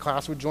then the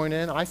class would join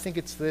in. I think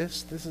it's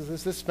this.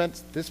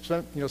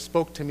 This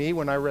spoke to me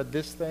when I read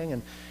this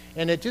thing.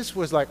 And it just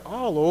was like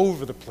all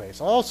over the place,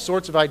 all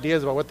sorts of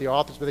ideas about what the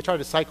authors, but they tried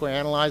to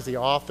psychoanalyze the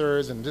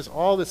authors and just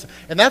all this.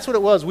 And that's what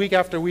it was week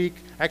after week,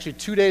 actually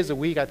 2 days a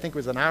week. I think it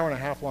was an hour and a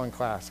half long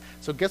class.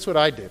 So guess what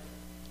I did?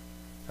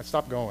 I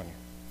stopped going.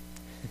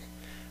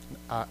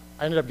 I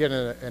ended up getting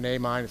an A-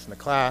 in the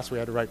class. We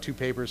had to write 2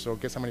 papers, so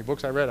guess how many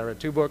books I read? I read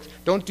 2 books.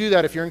 Don't do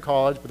that if you're in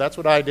college, but that's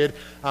what I did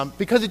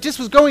because it just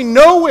was going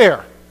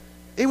nowhere.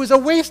 It was a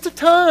waste of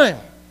time.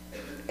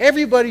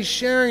 Everybody's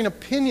sharing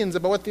opinions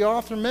about what the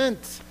author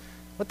meant,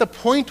 what the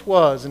point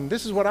was, and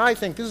this is what I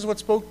think, this is what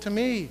spoke to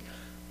me.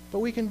 But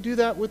we can do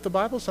that with the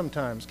Bible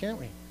sometimes, can't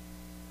we?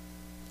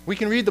 We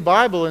can read the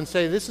Bible and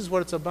say, this is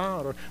what it's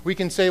about. Or we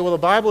can say, well, the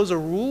Bible is a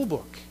rule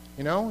book.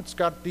 You know, it's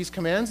got these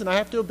commands, and I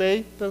have to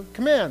obey the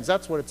commands.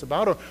 That's what it's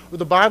about. Or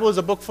the Bible is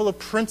a book full of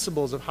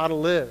principles of how to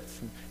live.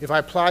 And if I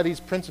apply these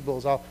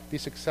principles, I'll be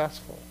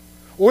successful.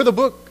 Or the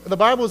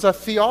Bible is a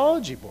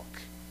theology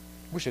book.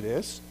 Wish it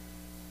is.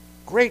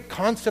 Great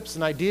concepts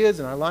and ideas,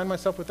 and I align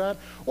myself with that.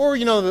 Or,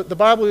 the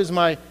Bible is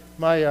my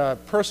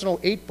personal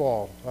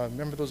 8-ball.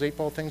 Remember those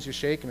 8-ball things you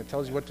shake and it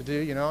tells you what to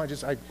do?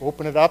 I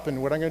open it up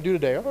and what I'm going to do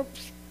today.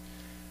 Oops.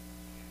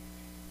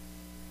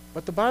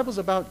 But the Bible's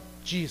about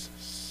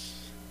Jesus.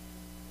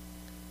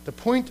 The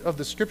point of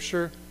the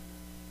Scripture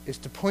is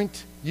to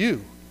point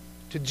you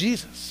to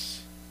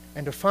Jesus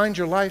and to find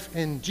your life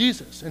in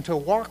Jesus and to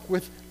walk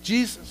with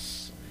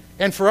Jesus.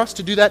 And for us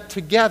to do that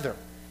together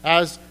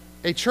as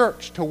a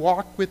church, to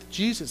walk with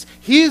Jesus.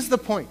 He is the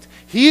point.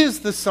 He is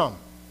the sum.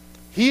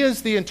 He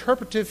is the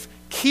interpretive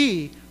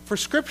key for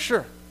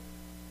Scripture.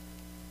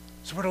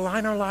 So we're to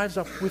line our lives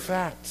up with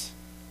that,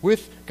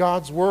 with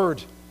God's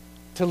Word,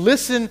 to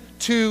listen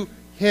to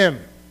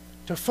him,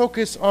 to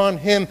focus on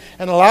him,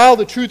 and allow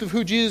the truth of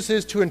who Jesus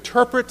is to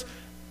interpret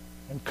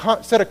and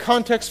set a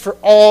context for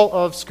all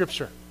of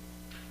Scripture.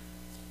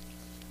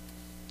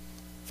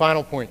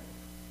 Final point.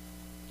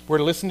 We're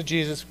to listen to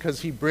Jesus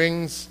because he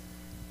brings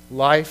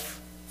life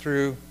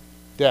through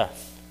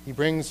death. He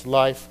brings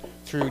life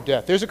through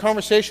death. There's a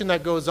conversation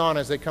that goes on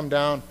as they come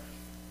down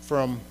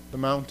from the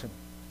mountain.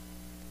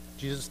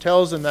 Jesus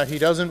tells them that he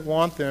doesn't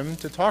want them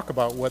to talk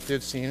about what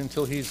they've seen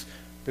until he's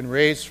been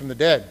raised from the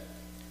dead.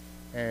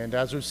 And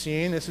as we've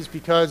seen, this is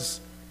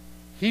because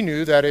he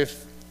knew that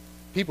if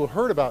people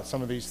heard about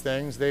some of these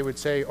things, they would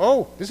say,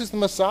 oh, this is the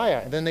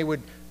Messiah. And then they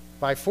would,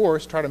 by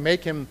force, try to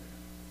make him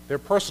their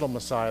personal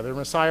Messiah, their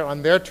Messiah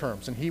on their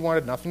terms. And he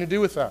wanted nothing to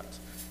do with that.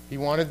 He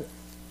wanted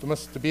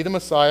to be the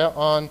Messiah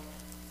on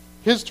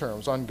his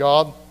terms, on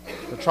God,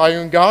 the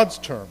triune God's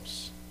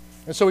terms.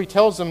 And so he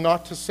tells them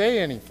not to say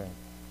anything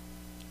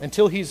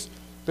until he's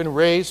been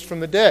raised from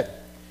the dead.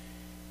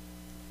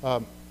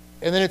 And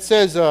then it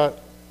says,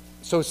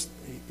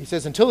 he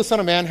says, until the Son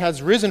of Man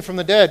has risen from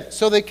the dead.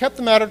 So they kept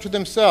the matter to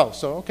themselves.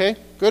 So, okay,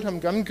 good,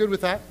 I'm good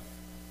with that.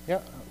 Yeah,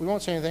 we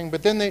won't say anything.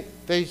 But then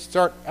they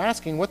start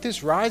asking what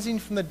this rising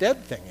from the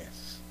dead thing is.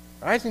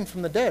 Rising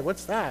from the dead,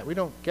 what's that? We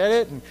don't get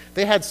it. And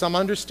they had some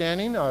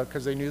understanding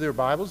because they knew their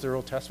Bibles, their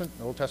Old Testament.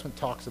 The Old Testament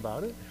talks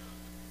about it.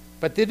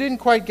 But they didn't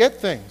quite get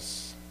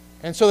things.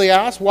 And so they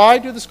asked, why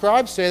do the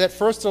scribes say that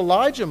first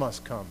Elijah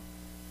must come?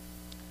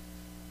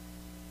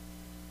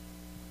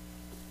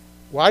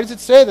 Why does it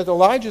say that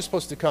Elijah is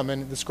supposed to come?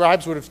 And the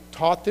scribes would have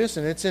taught this,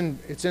 and it's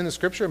in the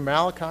scripture,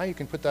 Malachi, you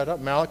can put that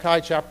up.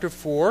 Malachi chapter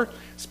 4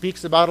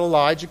 speaks about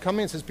Elijah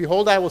coming. It says,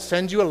 behold, I will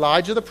send you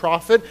Elijah the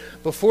prophet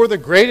before the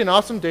great and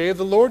awesome day of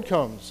the Lord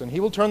comes. And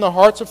he will turn the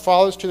hearts of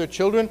fathers to their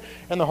children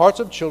and the hearts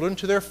of children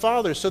to their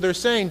fathers. So they're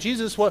saying,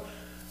 Jesus,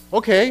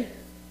 okay,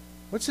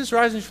 what's this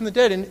rising from the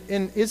dead?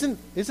 And isn't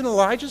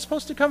Elijah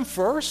supposed to come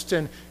first?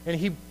 And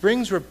he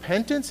brings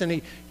repentance,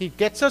 and he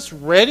gets us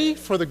ready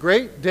for the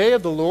great day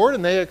of the Lord,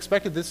 and they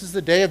expected this is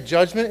the day of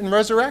judgment and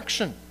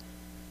resurrection.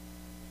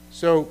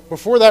 So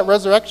before that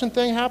resurrection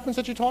thing happens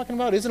that you're talking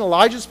about, isn't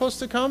Elijah supposed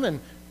to come and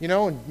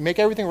make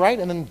everything right,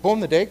 and then boom,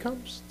 the day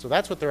comes? So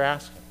that's what they're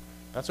asking.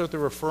 That's what they're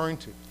referring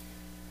to.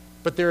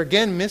 But they're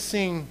again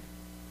missing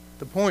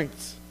the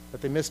points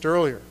that they missed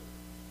earlier.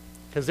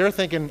 Because they're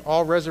thinking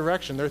all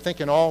resurrection. They're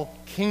thinking all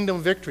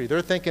kingdom victory.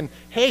 They're thinking,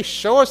 hey,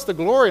 show us the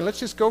glory, and let's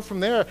just go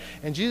from there.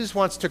 And Jesus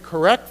wants to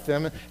correct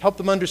them and help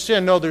them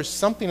understand, no, there's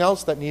something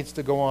else that needs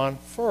to go on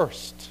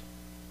first.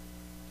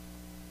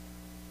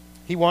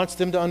 He wants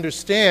them to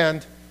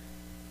understand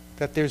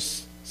that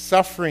there's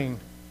suffering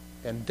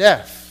and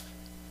death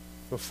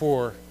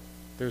before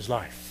there's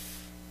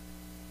life.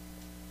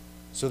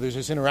 So there's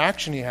this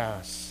interaction he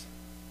has.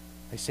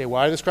 They say,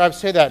 why do the scribes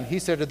say that? And he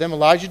said to them,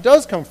 Elijah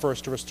does come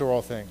first to restore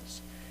all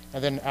things.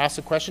 And then ask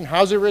the question,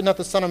 how is it written that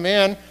the Son of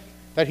Man,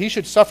 that he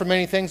should suffer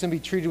many things and be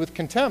treated with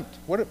contempt?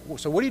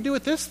 So what do you do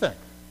with this thing?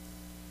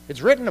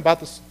 It's written about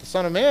the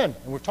Son of Man,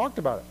 and we've talked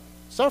about it,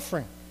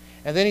 suffering.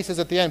 And then he says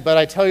at the end, but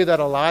I tell you that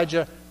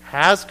Elijah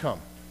has come,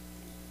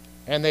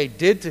 and they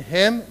did to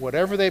him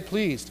whatever they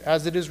pleased,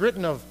 as it is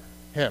written of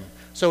him.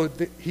 So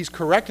he's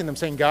correcting them,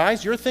 saying,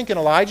 guys, you're thinking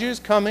Elijah is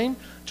coming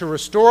to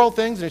restore all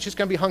things, and it's just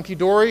going to be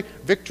hunky-dory,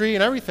 victory,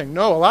 and everything.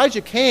 No,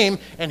 Elijah came,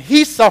 and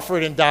he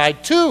suffered and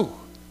died too.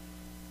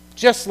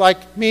 Just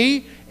like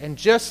me, and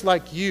just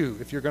like you,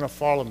 if you're going to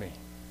follow me.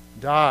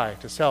 Die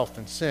to self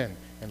and sin,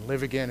 and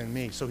live again in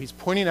me. So he's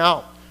pointing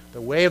out the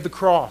way of the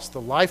cross,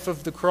 the life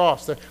of the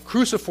cross, the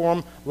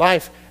cruciform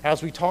life,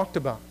 as we talked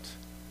about.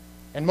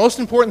 And most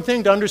important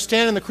thing to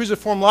understand in the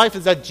cruciform life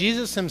is that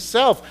Jesus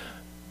himself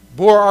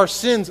bore our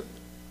sins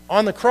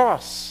on the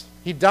cross.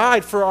 He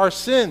died for our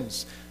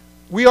sins.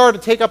 We are to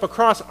take up a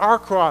cross,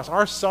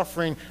 our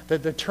suffering,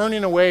 the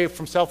turning away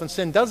from self and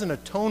sin doesn't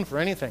atone for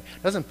anything,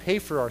 doesn't pay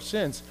for our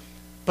sins,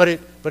 but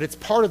it's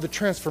part of the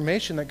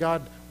transformation that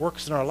God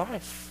works in our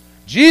life.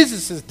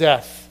 Jesus'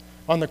 death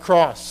on the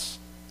cross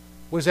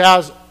was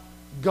as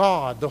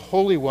God, the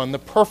Holy One, the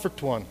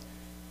Perfect One.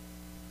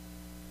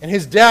 And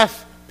his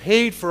death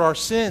paid for our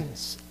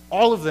sins,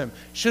 all of them,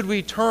 should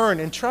we turn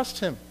and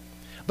trust him.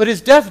 But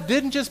his death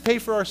didn't just pay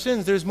for our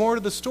sins. There's more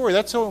to the story.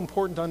 That's so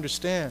important to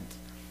understand.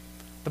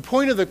 The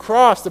point of the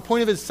cross, the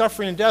point of his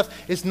suffering and death,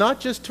 is not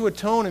just to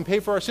atone and pay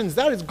for our sins.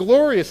 That is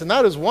glorious and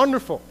that is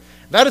wonderful.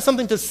 That is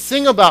something to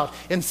sing about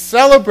and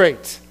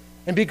celebrate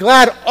and be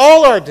glad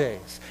all our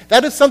days.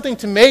 That is something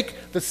to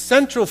make the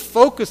central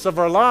focus of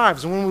our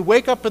lives. And when we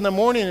wake up in the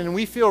morning and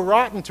we feel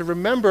rotten, to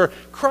remember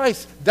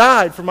Christ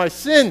died for my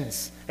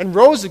sins and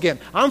rose again.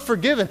 I'm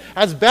forgiven.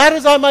 As bad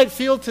as I might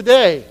feel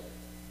today,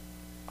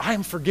 I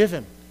am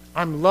forgiven.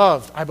 I'm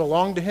loved. I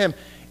belong to him.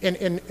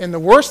 And the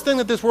worst thing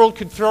that this world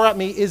could throw at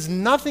me is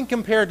nothing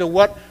compared to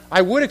what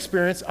I would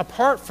experience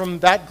apart from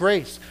that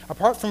grace,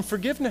 apart from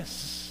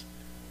forgiveness.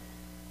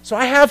 So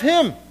I have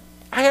him.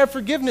 I have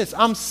forgiveness.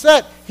 I'm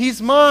set.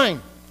 He's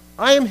mine.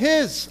 I am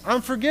his.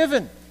 I'm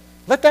forgiven.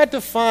 Let that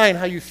define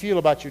how you feel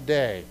about your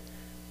day.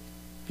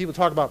 People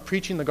talk about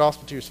preaching the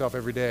gospel to yourself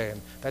every day,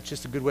 and that's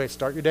just a good way to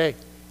start your day.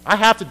 I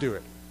have to do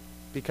it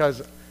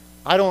because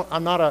I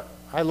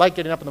like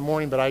getting up in the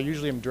morning, but I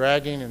usually am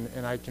dragging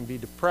and I can be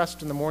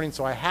depressed in the morning,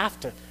 so I have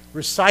to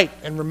recite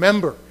and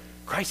remember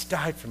Christ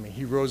died for me.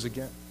 He rose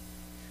again.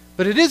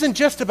 But it isn't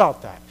just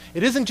about that.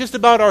 It isn't just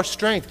about our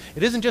strength.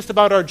 It isn't just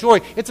about our joy.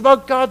 It's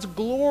about God's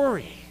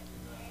glory.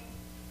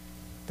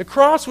 The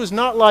cross was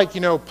not like,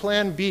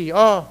 plan B.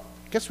 Oh,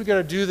 guess we got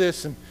to do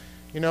this and,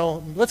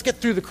 let's get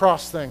through the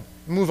cross thing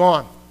and move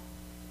on.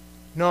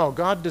 No,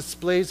 God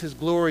displays his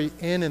glory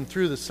in and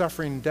through the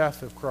suffering and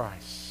death of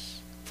Christ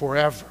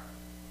forever.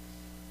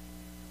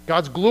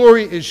 God's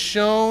glory is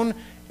shown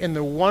in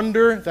the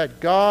wonder that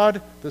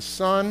God, the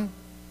Son,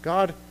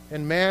 God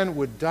and man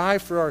would die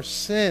for our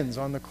sins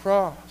on the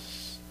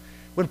cross.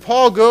 When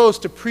Paul goes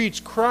to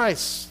preach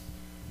Christ,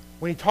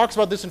 when he talks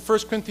about this in 1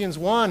 Corinthians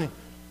 1,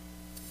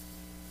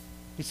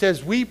 he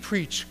says, we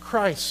preach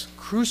Christ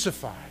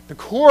crucified. The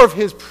core of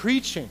his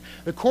preaching,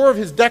 the core of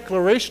his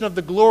declaration of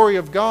the glory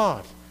of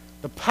God,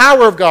 the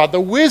power of God, the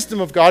wisdom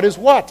of God is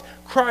what?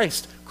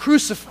 Christ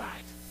crucified.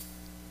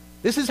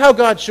 This is how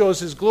God shows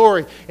his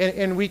glory.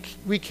 And we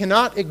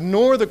cannot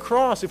ignore the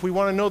cross if we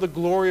want to know the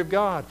glory of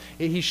God.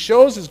 He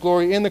shows his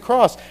glory in the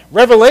cross.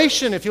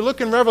 Revelation, if you look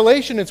in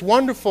Revelation, it's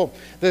wonderful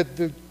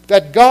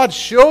that God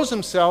shows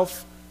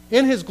himself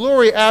in his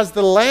glory as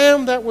the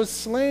Lamb that was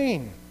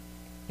slain.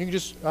 You can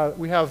just,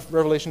 we have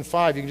Revelation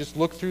 5. You can just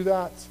look through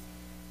that.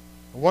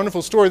 A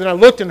wonderful story. Then I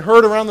looked and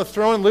heard around the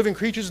throne and living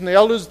creatures and the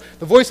elders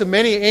the voice of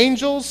many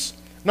angels,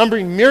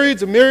 numbering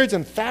myriads of myriads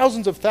and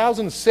thousands of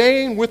thousands,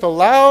 saying with a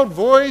loud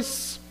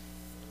voice,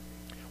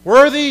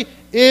 worthy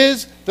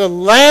is the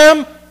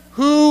Lamb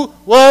who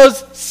was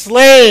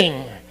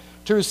slain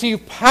to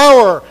receive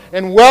power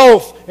and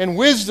wealth and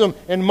wisdom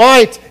and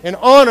might and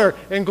honor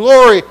and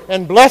glory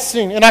and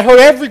blessing. And I heard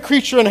every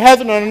creature in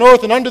heaven and on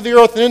earth and under the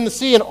earth and in the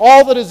sea and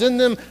all that is in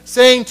them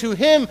saying, to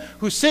him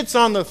who sits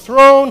on the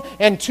throne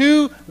and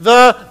to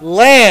the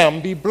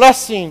Lamb be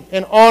blessing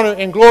and honor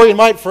and glory and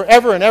might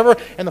forever and ever.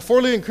 And the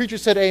four living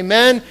creatures said,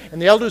 amen.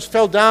 And the elders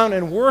fell down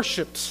and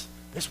worshipped.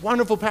 This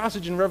wonderful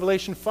passage in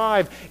Revelation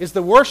 5 is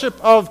the worship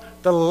of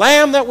the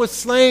Lamb that was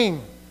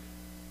slain.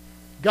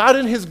 God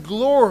in his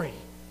glory.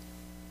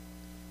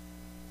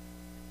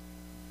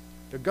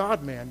 The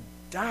God-man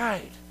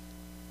died,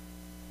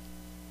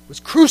 was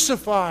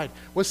crucified,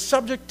 was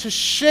subject to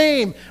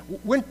shame,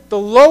 went the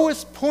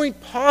lowest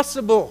point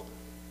possible.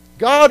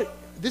 God,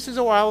 this is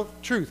a wild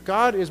truth,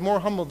 God is more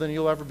humble than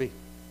you'll ever be.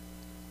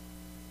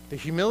 The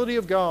humility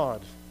of God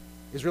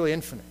is really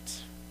infinite.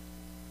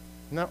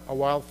 Isn't that a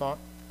wild thought?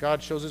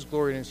 God shows his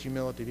glory in his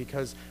humility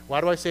because,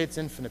 why do I say it's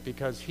infinite?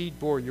 Because he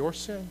bore your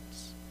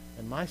sins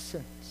and my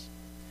sins,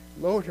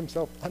 lowered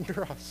himself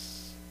under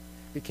us,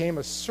 became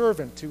a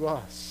servant to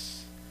us.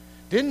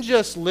 Didn't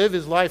just live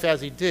his life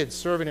as he did,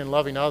 serving and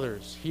loving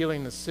others,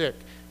 healing the sick,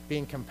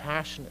 being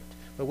compassionate,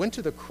 but went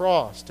to the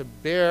cross to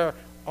bear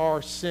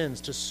our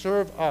sins, to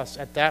serve us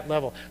at that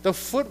level. The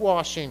foot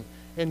washing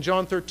in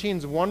John 13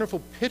 is a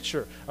wonderful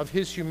picture of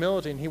his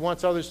humility, and he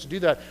wants others to do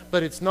that,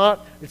 but it's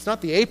not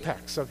the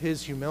apex of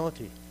his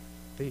humility.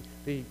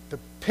 The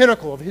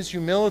pinnacle of his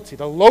humility,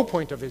 the low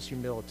point of his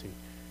humility,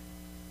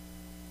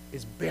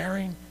 is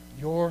bearing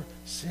your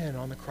sin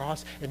on the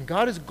cross, and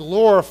God is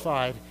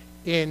glorified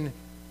in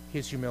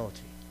his humility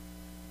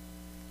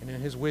and in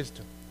his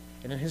wisdom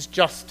and in his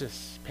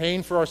justice,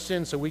 paying for our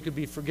sins so we could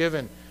be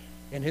forgiven,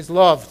 and his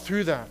love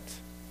through that.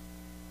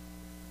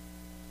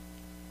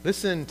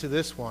 Listen to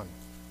this one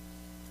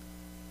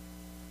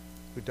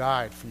who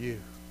died for you.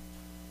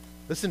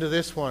 Listen to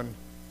this one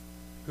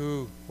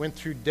who went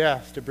through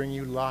death to bring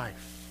you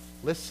life.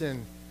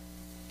 Listen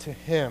to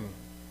him.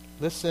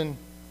 Listen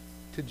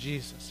to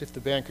Jesus. If the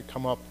band could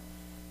come up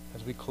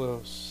as we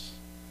close.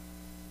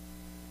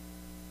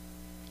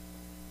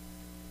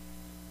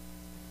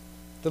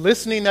 The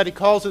listening that he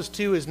calls us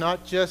to is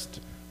not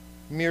just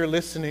mere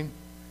listening,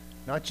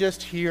 not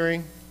just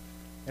hearing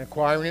and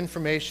acquiring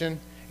information.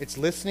 It's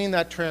listening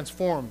that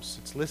transforms.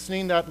 It's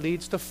listening that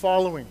leads to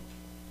following.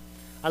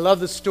 I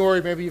love the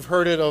story, maybe you've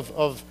heard it,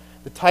 of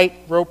the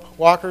tightrope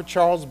walker,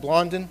 Charles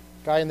Blondin,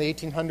 guy in the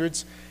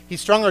 1800s. He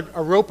strung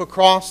a rope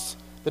across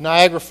the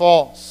Niagara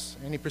Falls,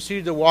 and he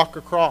proceeded to walk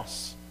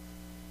across.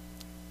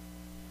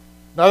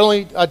 Not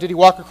only did he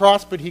walk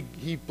across, but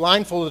he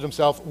blindfolded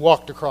himself,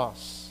 walked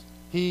across.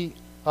 He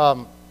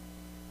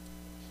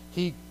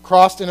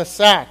crossed in a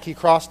sack. He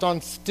crossed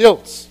on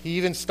stilts. He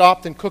even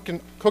stopped and cooked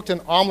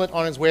an omelet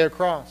on his way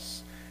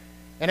across.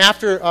 And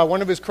after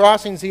one of his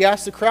crossings, he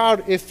asked the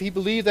crowd if he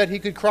believed that he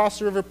could cross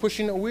the river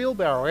pushing a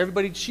wheelbarrow.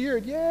 Everybody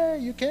cheered, yeah,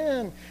 you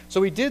can.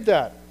 So he did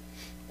that,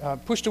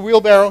 pushed a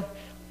wheelbarrow.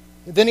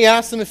 Then he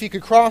asked them if he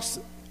could cross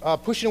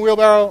pushing a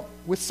wheelbarrow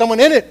with someone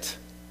in it.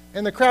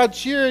 And the crowd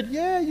cheered,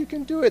 yeah, you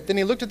can do it. Then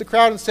he looked at the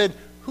crowd and said,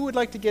 who would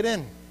like to get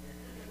in?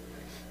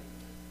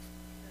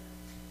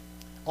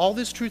 All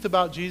this truth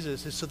about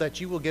Jesus is so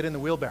that you will get in the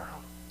wheelbarrow.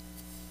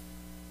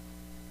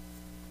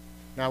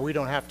 Now, we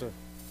don't have to.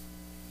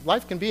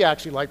 Life can be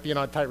actually like being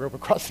on a tightrope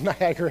across the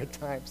Niagara at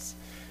times.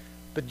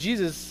 But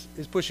Jesus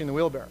is pushing the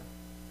wheelbarrow.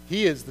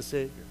 He is the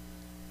Savior.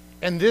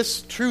 And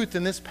this truth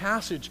in this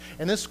passage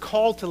and this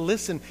call to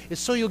listen is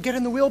so you'll get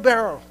in the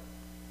wheelbarrow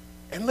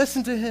and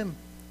listen to him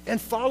and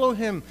follow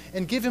him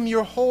and give him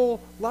your whole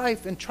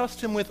life and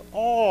trust him with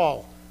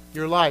all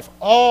your life,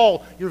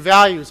 all your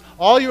values,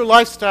 all your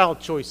lifestyle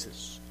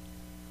choices,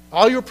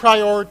 all your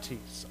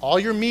priorities, all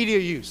your media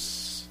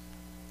use.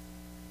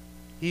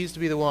 He's to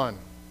be the one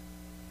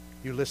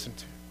you listen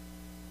to.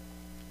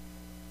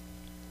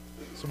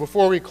 So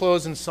before we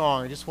close in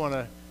song, I just want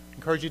to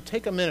encourage you to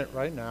take a minute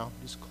right now.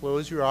 Just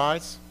close your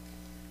eyes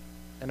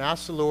and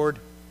ask the Lord,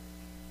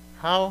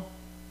 how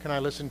can I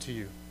listen to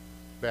you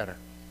better?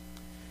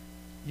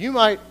 You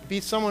might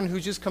be someone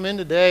who's just come in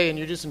today and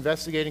you're just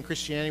investigating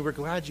Christianity. We're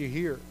glad you're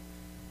here.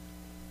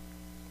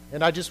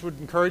 And I just would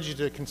encourage you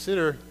to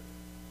consider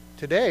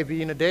today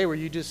being a day where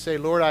you just say,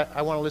 Lord,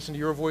 I want to listen to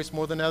your voice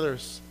more than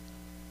others.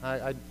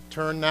 I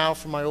turn now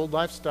from my old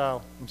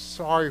lifestyle. I'm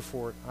sorry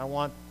for it. I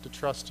want to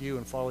trust you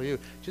and follow you.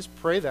 Just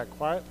pray that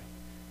quietly.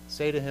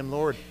 Say to him,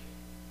 Lord,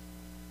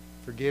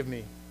 forgive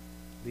me.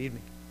 Lead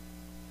me.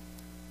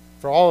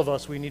 For all of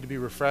us, we need to be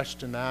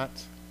refreshed in that.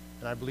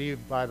 And I believe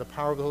by the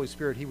power of the Holy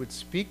Spirit, he would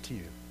speak to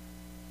you.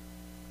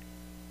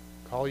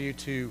 Call you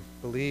to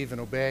believe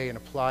and obey and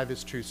apply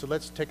this truth. So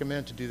let's take a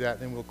minute to do that,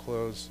 then we'll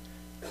close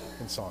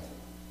in song.